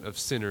judgment of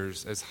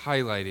sinners as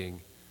highlighting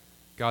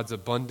God's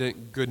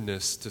abundant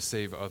goodness to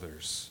save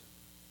others.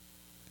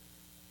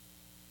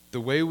 The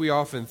way we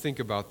often think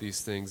about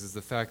these things is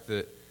the fact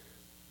that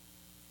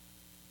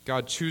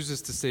God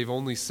chooses to save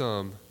only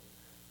some,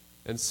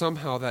 and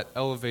somehow that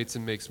elevates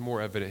and makes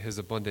more evident his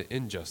abundant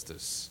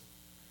injustice,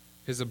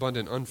 his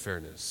abundant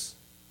unfairness,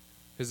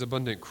 his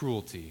abundant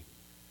cruelty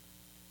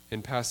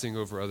in passing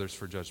over others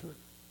for judgment.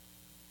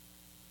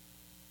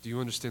 Do you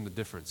understand the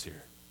difference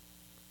here?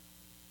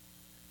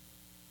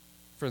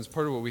 Friends,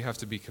 part of what we have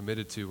to be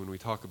committed to when we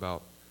talk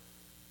about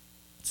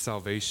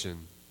salvation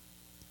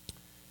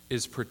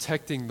is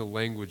protecting the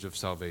language of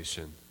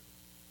salvation,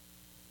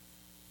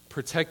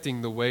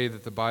 protecting the way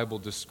that the Bible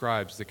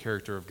describes the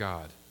character of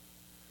God.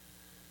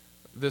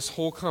 This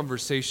whole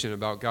conversation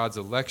about God's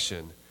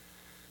election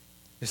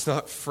is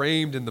not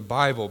framed in the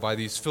Bible by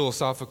these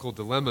philosophical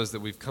dilemmas that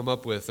we've come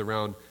up with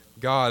around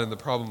God and the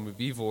problem of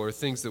evil, or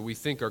things that we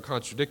think are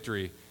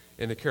contradictory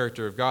in the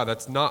character of God.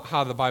 That's not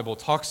how the Bible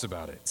talks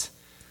about it.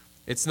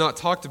 It's not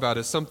talked about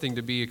as something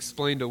to be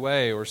explained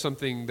away or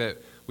something that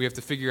we have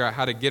to figure out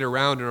how to get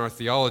around in our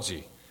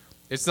theology.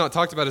 It's not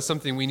talked about as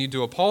something we need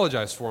to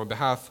apologize for on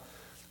behalf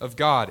of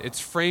God. It's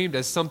framed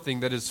as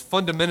something that is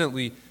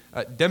fundamentally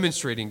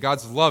demonstrating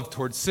God's love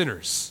towards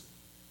sinners.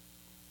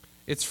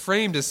 It's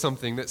framed as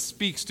something that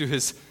speaks to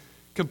his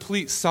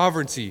complete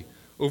sovereignty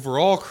over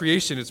all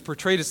creation. It's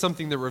portrayed as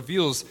something that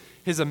reveals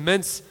his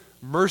immense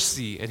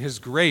mercy and his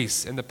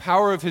grace, and the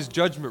power of his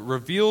judgment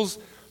reveals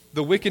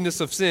the wickedness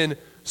of sin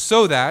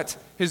so that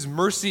his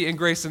mercy and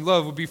grace and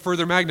love would be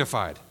further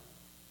magnified.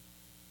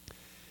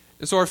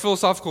 And so our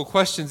philosophical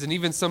questions and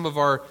even some of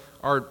our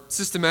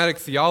systematic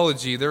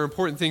theology, they're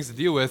important things to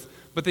deal with,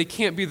 but they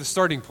can't be the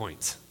starting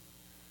point.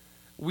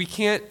 We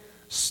can't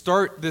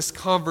start this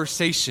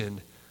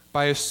conversation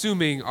by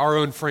assuming our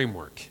own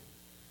framework.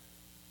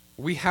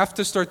 We have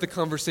to start the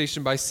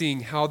conversation by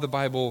seeing how the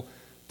Bible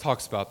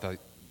talks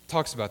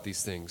about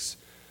these things.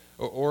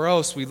 Or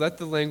else we let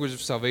the language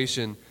of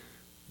salvation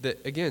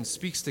that, again,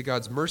 speaks to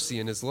God's mercy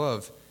and his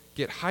love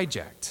get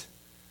hijacked.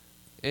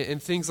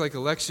 And things like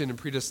election and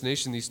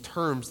predestination, these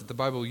terms that the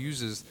Bible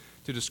uses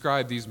to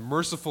describe these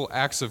merciful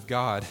acts of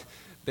God,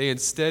 they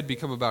instead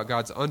become about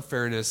God's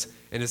unfairness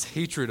and his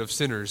hatred of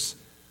sinners,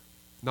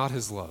 not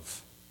his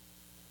love.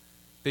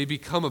 They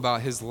become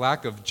about his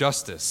lack of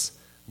justice,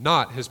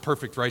 not his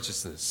perfect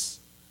righteousness.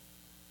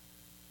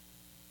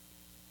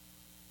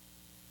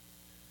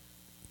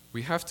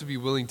 We have to be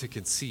willing to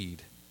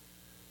concede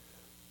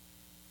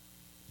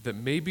that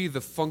maybe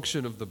the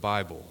function of the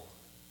Bible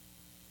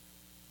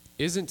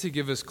isn't to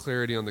give us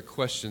clarity on the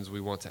questions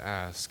we want to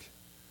ask,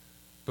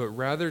 but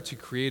rather to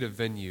create a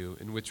venue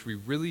in which we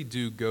really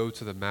do go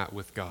to the mat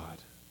with God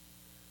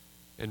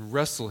and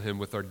wrestle him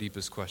with our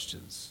deepest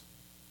questions.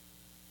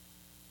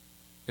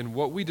 And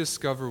what we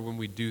discover when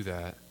we do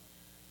that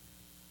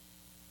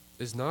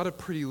is not a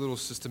pretty little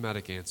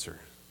systematic answer.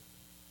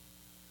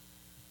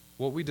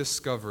 What we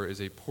discover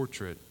is a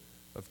portrait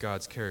of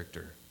God's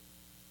character.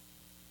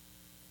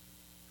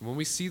 And when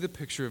we see the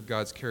picture of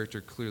God's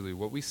character clearly,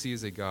 what we see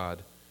is a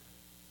God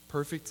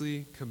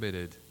perfectly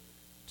committed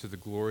to the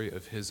glory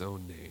of his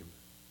own name.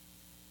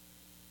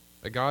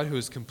 A God who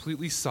is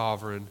completely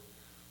sovereign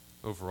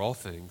over all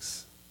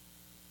things.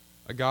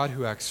 A God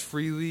who acts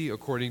freely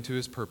according to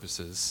his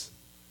purposes.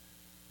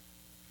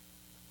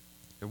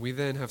 And we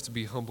then have to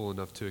be humble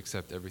enough to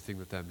accept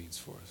everything that means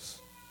for us.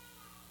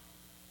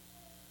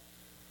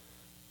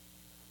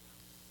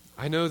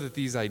 I know that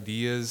these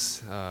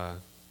ideas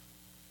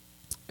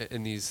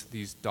and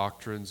these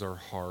doctrines are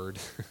hard.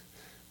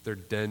 They're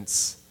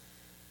dense.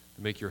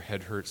 They make your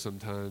head hurt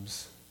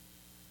sometimes.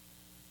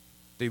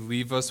 They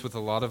leave us with a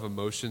lot of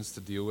emotions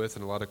to deal with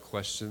and a lot of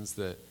questions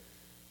that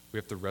we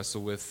have to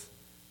wrestle with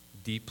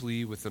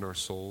deeply within our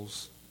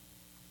souls.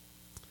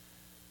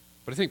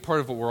 But I think part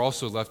of what we're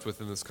also left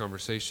with in this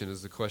conversation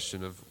is the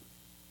question of,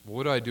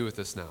 what do I do with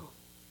this now?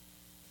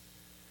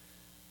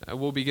 And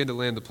we'll begin to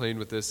land the plane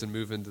with this and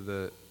move into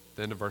the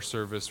end of our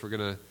service. We're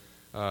going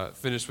to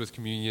finish with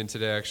communion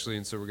today, actually,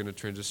 and so we're going to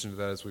transition to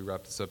that as we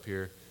wrap this up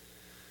here.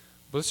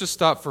 But let's just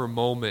stop for a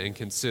moment and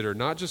consider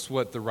not just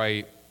what the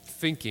right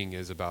thinking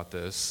is about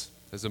this,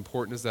 as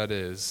important as that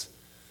is,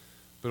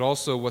 but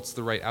also what's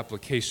the right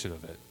application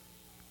of it.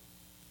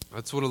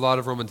 That's what a lot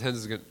of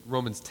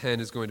Romans 10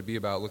 is going to be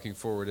about looking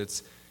forward.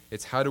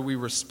 It's how do we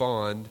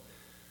respond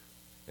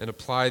and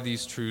apply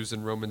these truths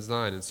in Romans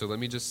 9. And so let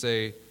me just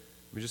say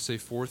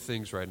four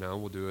things right now.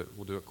 We'll do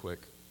it quick.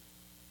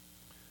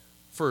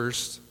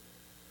 First,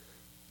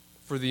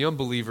 for the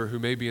unbeliever who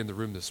may be in the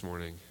room this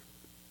morning,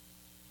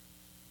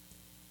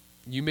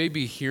 you may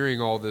be hearing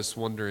all this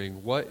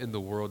wondering, what in the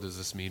world does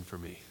this mean for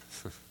me?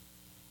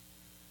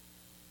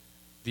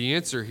 The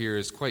answer here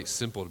is quite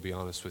simple, to be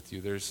honest with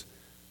you.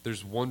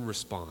 There's one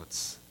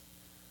response,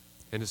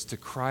 and it's to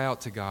cry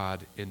out to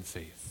God in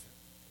faith.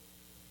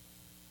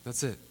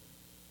 That's it.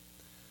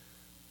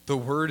 The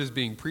word is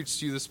being preached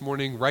to you this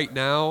morning, right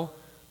now,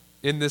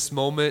 in this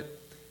moment,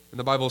 and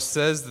the Bible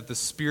says that the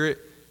Spirit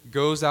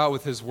goes out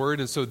with his word,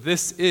 and so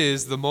this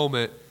is the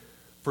moment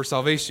for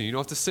salvation. You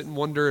don't have to sit and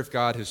wonder if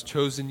God has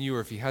chosen you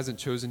or if he hasn't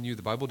chosen you.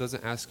 The Bible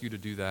doesn't ask you to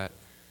do that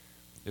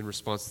in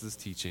response to this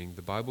teaching.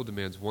 The Bible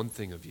demands one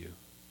thing of you,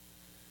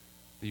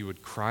 that you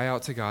would cry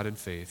out to God in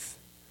faith.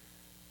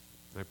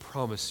 And I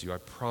promise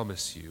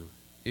you,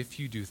 if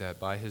you do that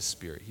by his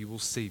Spirit, he will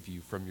save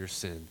you from your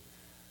sin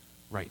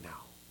right now.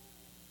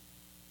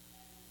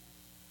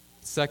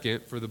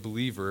 Second, for the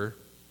believer,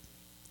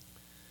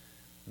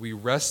 we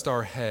rest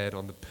our head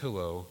on the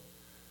pillow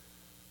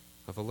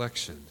of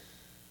election.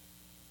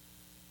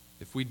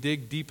 If we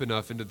dig deep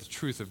enough into the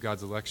truth of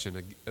God's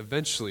election,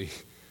 eventually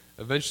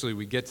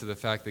we get to the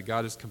fact that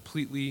God is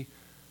completely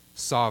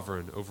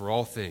sovereign over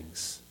all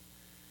things,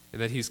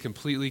 and that he's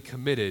completely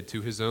committed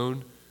to his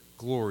own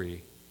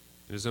glory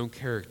and his own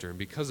character. And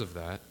because of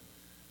that,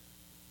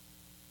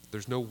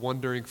 there's no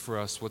wondering for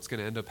us what's going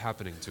to end up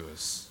happening to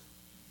us.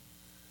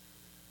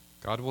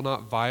 God will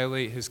not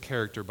violate his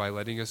character by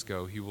letting us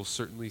go. He will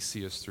certainly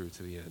see us through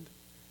to the end,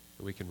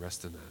 and we can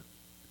rest in that.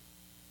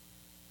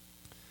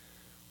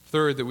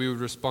 Third, that we would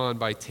respond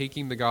by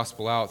taking the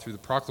gospel out through the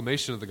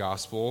proclamation of the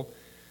gospel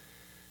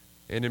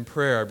and in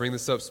prayer. I bring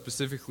this up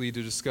specifically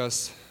to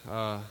discuss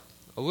a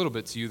little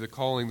bit to you the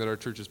calling that our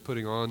church is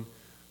putting on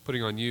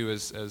you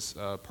as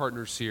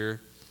partners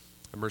here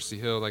at Mercy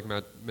Hill, like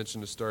Matt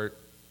mentioned to start,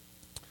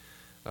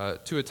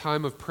 to a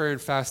time of prayer and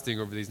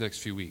fasting over these next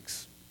few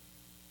weeks.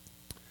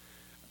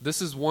 This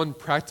is one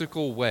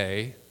practical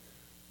way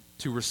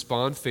to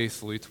respond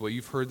faithfully to what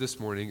you've heard this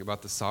morning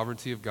about the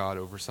sovereignty of God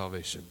over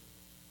salvation.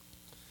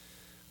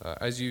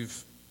 As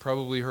you've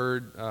probably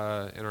heard in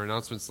our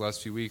announcements the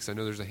last few weeks, I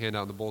know there's a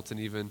handout in the bulletin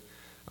even,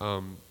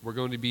 we're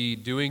going to be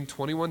doing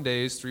 21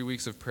 days, 3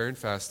 weeks of prayer and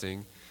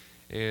fasting,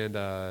 and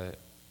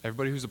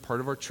everybody who's a part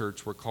of our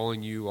church, we're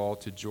calling you all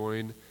to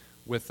join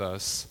with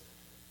us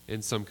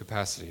in some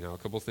capacity. Now, a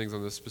couple things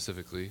on this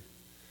specifically.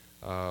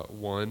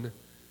 One,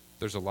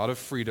 there's a lot of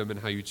freedom in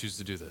how you choose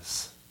to do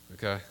this,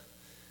 okay?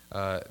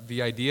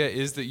 The idea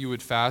is that you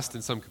would fast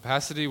in some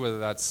capacity, whether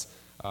that's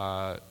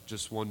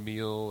just one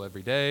meal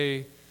every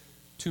day,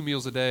 2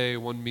 meals a day,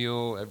 1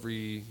 meal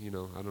every,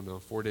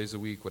 4 days a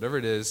week, whatever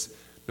it is.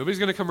 Nobody's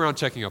going to come around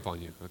checking up on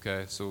you,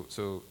 okay?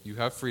 So you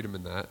have freedom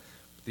in that.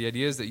 But the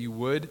idea is that you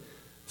would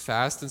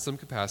fast in some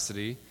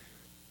capacity,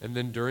 and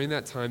then during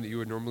that time that you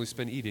would normally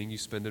spend eating, you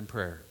spend in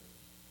prayer.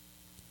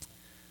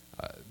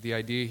 The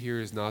idea here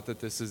is not that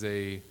this is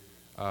a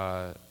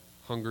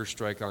hunger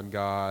strike on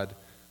God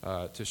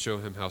to show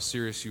him how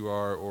serious you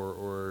are,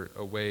 or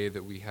a way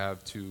that we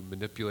have to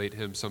manipulate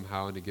him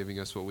somehow into giving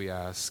us what we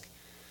ask.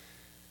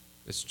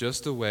 It's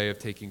just a way of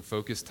taking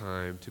focused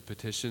time to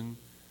petition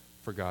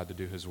for God to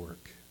do his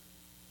work.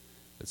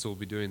 And so we'll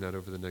be doing that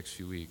over the next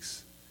few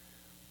weeks.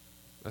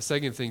 A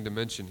second thing to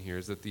mention here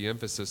is that the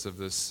emphasis of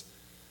this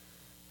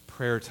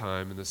prayer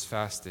time and this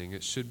fasting,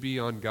 it should be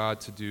on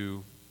God to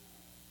do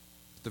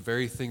the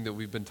very thing that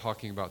we've been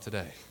talking about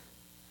today,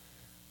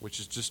 which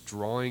is just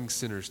drawing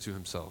sinners to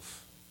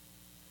himself.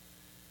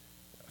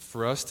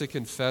 For us to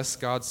confess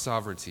God's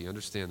sovereignty,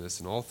 understand this,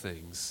 in all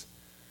things,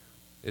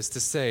 is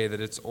to say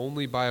that it's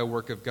only by a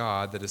work of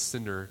God that a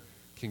sinner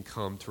can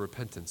come to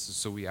repentance. And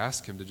so we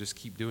ask him to just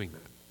keep doing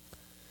that.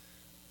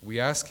 We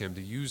ask him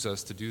to use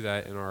us to do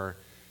that in our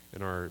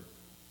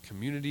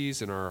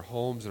communities, in our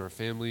homes, in our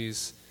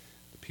families,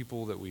 the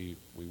people that we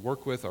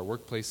work with, our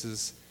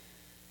workplaces,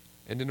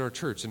 and in our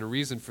church. And a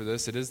reason for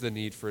this, it is the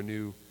need for a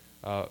new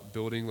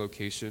building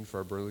location for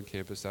our Berlin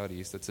campus out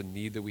east. That's a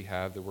need that we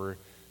have, that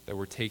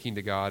we're taking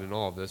to God in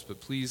all of this.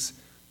 But please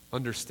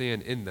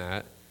understand in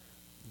that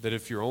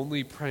if you're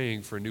only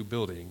praying for a new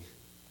building,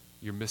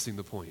 you're missing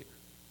the point.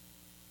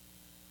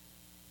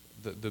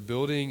 The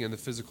building and the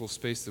physical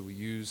space that we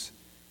use,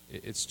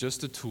 it's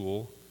just a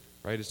tool,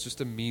 right? It's just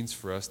a means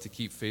for us to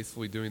keep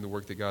faithfully doing the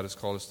work that God has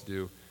called us to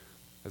do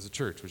as a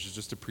church, which is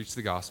just to preach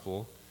the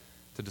gospel,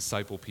 to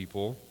disciple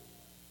people.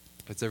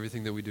 That's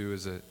everything that we do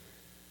as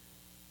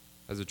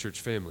a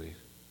church family.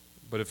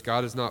 But if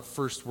God is not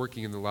first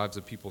working in the lives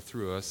of people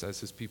through us as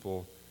his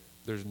people,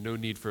 there's no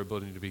need for a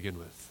building to begin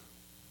with.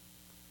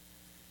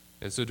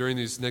 And so during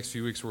these next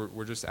few weeks,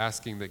 we're just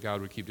asking that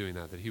God would keep doing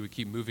that he would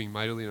keep moving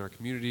mightily in our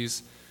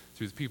communities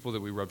through the people that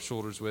we rub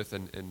shoulders with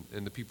and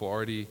the people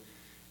already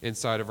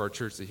inside of our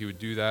church, that he would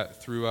do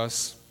that through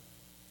us,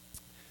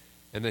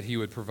 and that he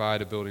would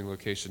provide a building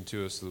location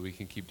to us so that we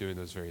can keep doing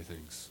those very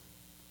things.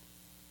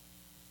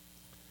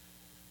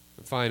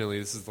 And finally,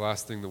 this is the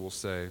last thing that we'll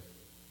say.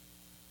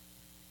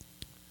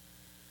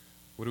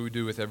 What do we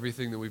do with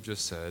everything that we've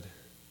just said?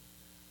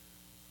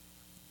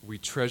 we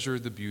treasure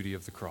the beauty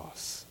of the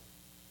cross.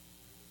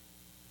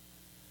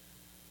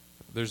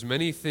 There's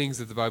many things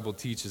that the Bible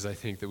teaches, I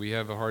think, that we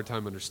have a hard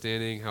time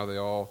understanding, how they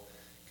all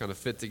kind of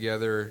fit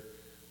together,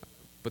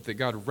 but that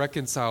God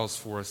reconciles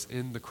for us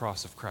in the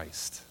cross of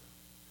Christ.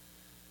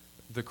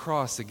 The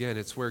cross, again,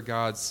 it's where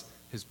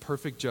his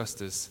perfect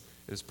justice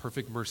and his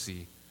perfect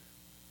mercy,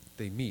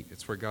 they meet.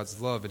 It's where God's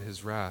love and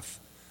his wrath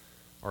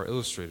are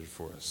illustrated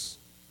for us.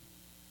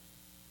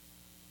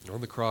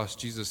 On the cross,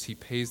 Jesus, he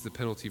pays the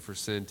penalty for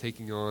sin,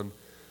 taking on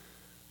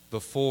the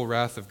full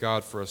wrath of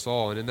God for us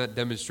all. And in that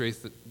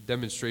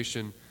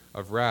demonstration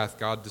of wrath,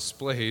 God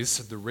displays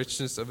the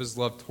richness of his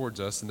love towards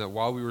us, and that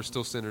while we were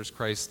still sinners,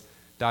 Christ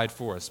died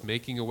for us,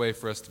 making a way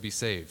for us to be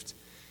saved.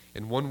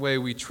 And one way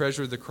we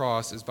treasure the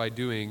cross is by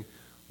doing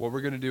what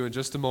we're going to do in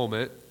just a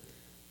moment,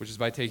 which is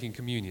by taking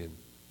communion.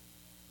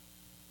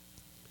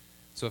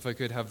 So if I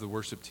could have the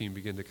worship team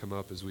begin to come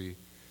up as we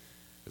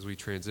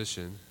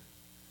transition.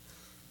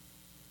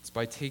 It's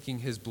by taking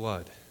his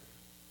blood,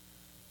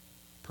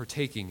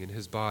 partaking in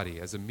his body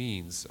as a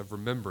means of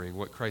remembering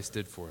what Christ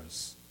did for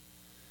us.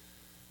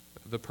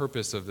 The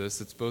purpose of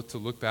this, it's both to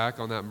look back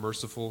on that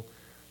merciful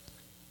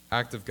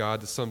act of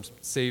God to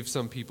save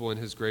some people in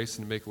his grace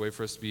and to make a way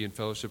for us to be in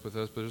fellowship with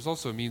us, but there's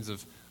also a means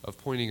of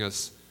pointing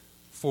us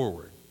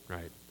forward,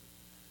 right?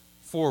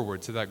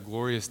 Forward to that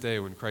glorious day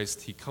when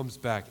Christ, he comes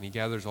back and he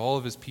gathers all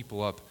of his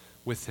people up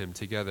with him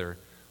together,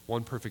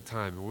 one perfect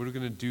time. And what are we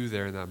going to do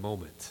there in that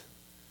moment?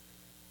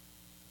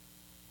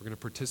 We're going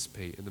to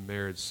participate in the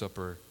marriage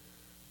supper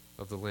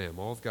of the Lamb.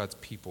 All of God's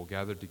people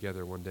gathered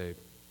together one day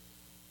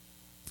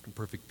in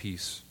perfect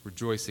peace,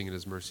 rejoicing in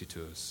his mercy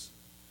to us.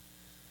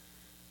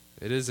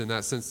 It is in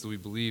that sense that we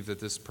believe that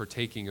this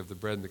partaking of the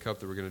bread and the cup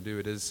that we're going to do,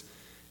 it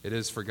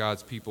is for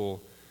God's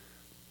people,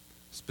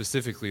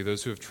 specifically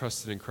those who have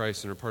trusted in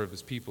Christ and are part of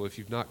his people. If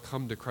you've not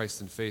come to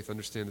Christ in faith,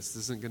 understand this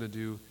isn't going to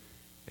do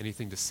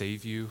anything to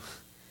save you.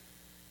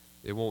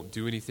 It won't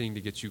do anything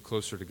to get you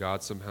closer to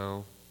God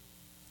somehow.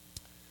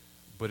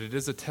 But it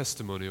is a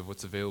testimony of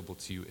what's available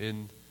to you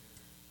in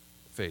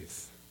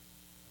faith,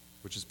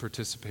 which is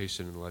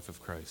participation in the life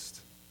of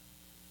Christ.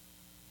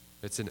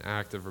 It's an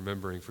act of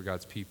remembering for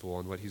God's people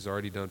on what he's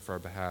already done for our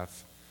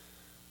behalf,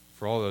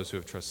 for all those who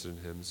have trusted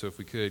in him. So if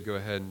we could go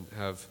ahead and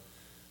have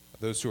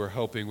those who are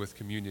helping with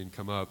communion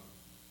come up.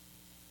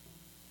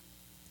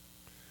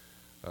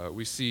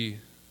 We see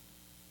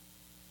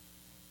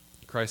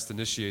Christ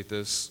initiate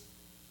this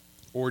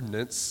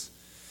ordinance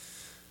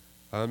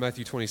in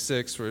Matthew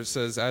 26, where it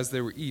says, as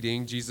they were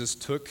eating, Jesus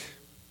took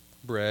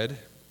bread,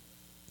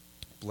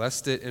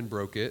 blessed it and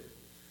broke it,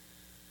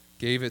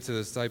 gave it to the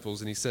disciples,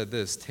 and he said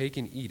this, take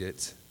and eat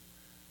it.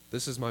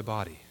 This is my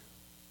body.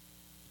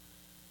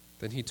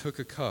 Then he took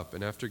a cup,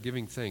 and after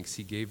giving thanks,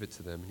 he gave it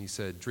to them, and he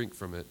said, drink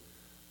from it,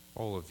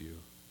 all of you.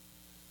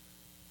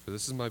 For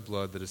this is my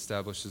blood that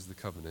establishes the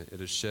covenant.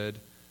 It is shed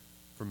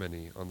for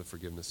many on the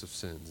forgiveness of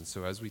sins. And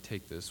so as we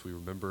take this, we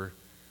remember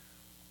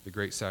the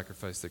great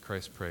sacrifice that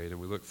Christ prayed, and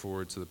we look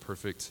forward to the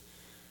perfect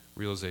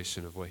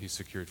realization of what he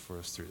secured for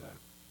us through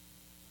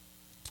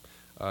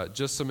that.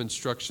 Just some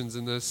instructions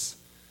in this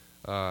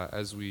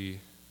as we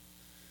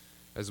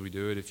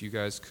do it. If you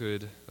guys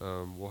could,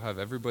 we'll have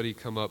everybody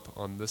come up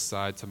on this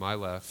side to my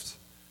left.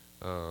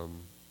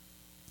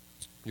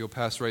 You'll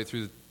pass right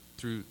through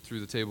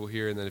the table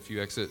here, and then if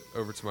you exit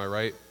over to my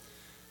right,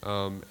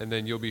 and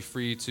then you'll be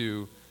free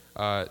to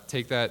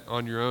take that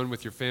on your own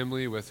with your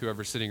family, with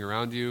whoever's sitting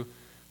around you.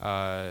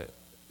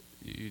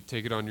 You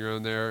take it on your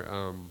own there,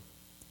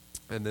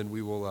 and then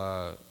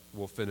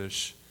we'll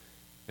finish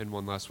in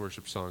one last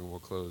worship song, and we'll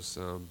close.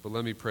 But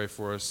let me pray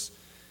for us,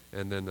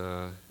 and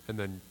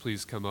then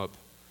please come up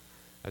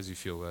as you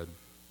feel led.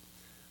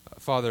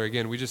 Father,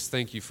 again, we just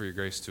thank you for your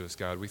grace to us,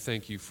 God. We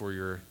thank you for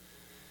your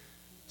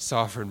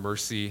sovereign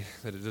mercy,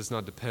 that it does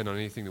not depend on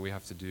anything that we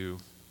have to do.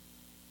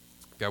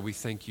 God, we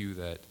thank you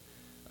that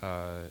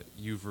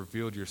you've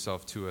revealed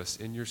yourself to us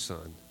in your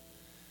Son.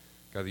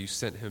 God, that you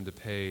sent him to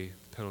pay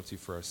the penalty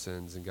for our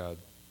sins. And God,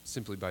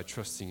 simply by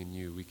trusting in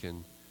you, we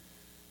can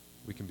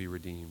be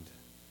redeemed.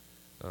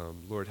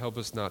 Lord, help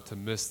us not to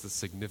miss the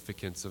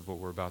significance of what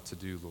we're about to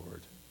do,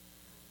 Lord.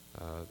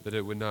 That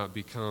it would not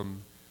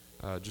become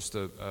just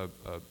a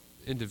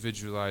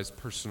individualized,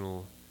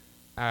 personal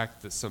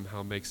act that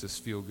somehow makes us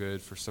feel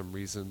good for some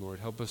reason. Lord,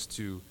 help us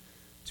to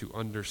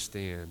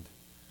understand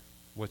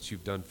what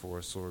you've done for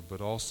us, Lord,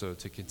 but also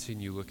to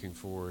continue looking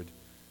forward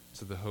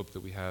to the hope that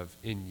we have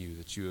in you,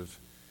 that you've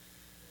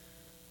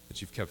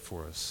kept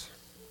for us.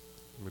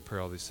 And we pray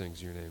all these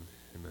things in your name.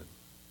 Amen.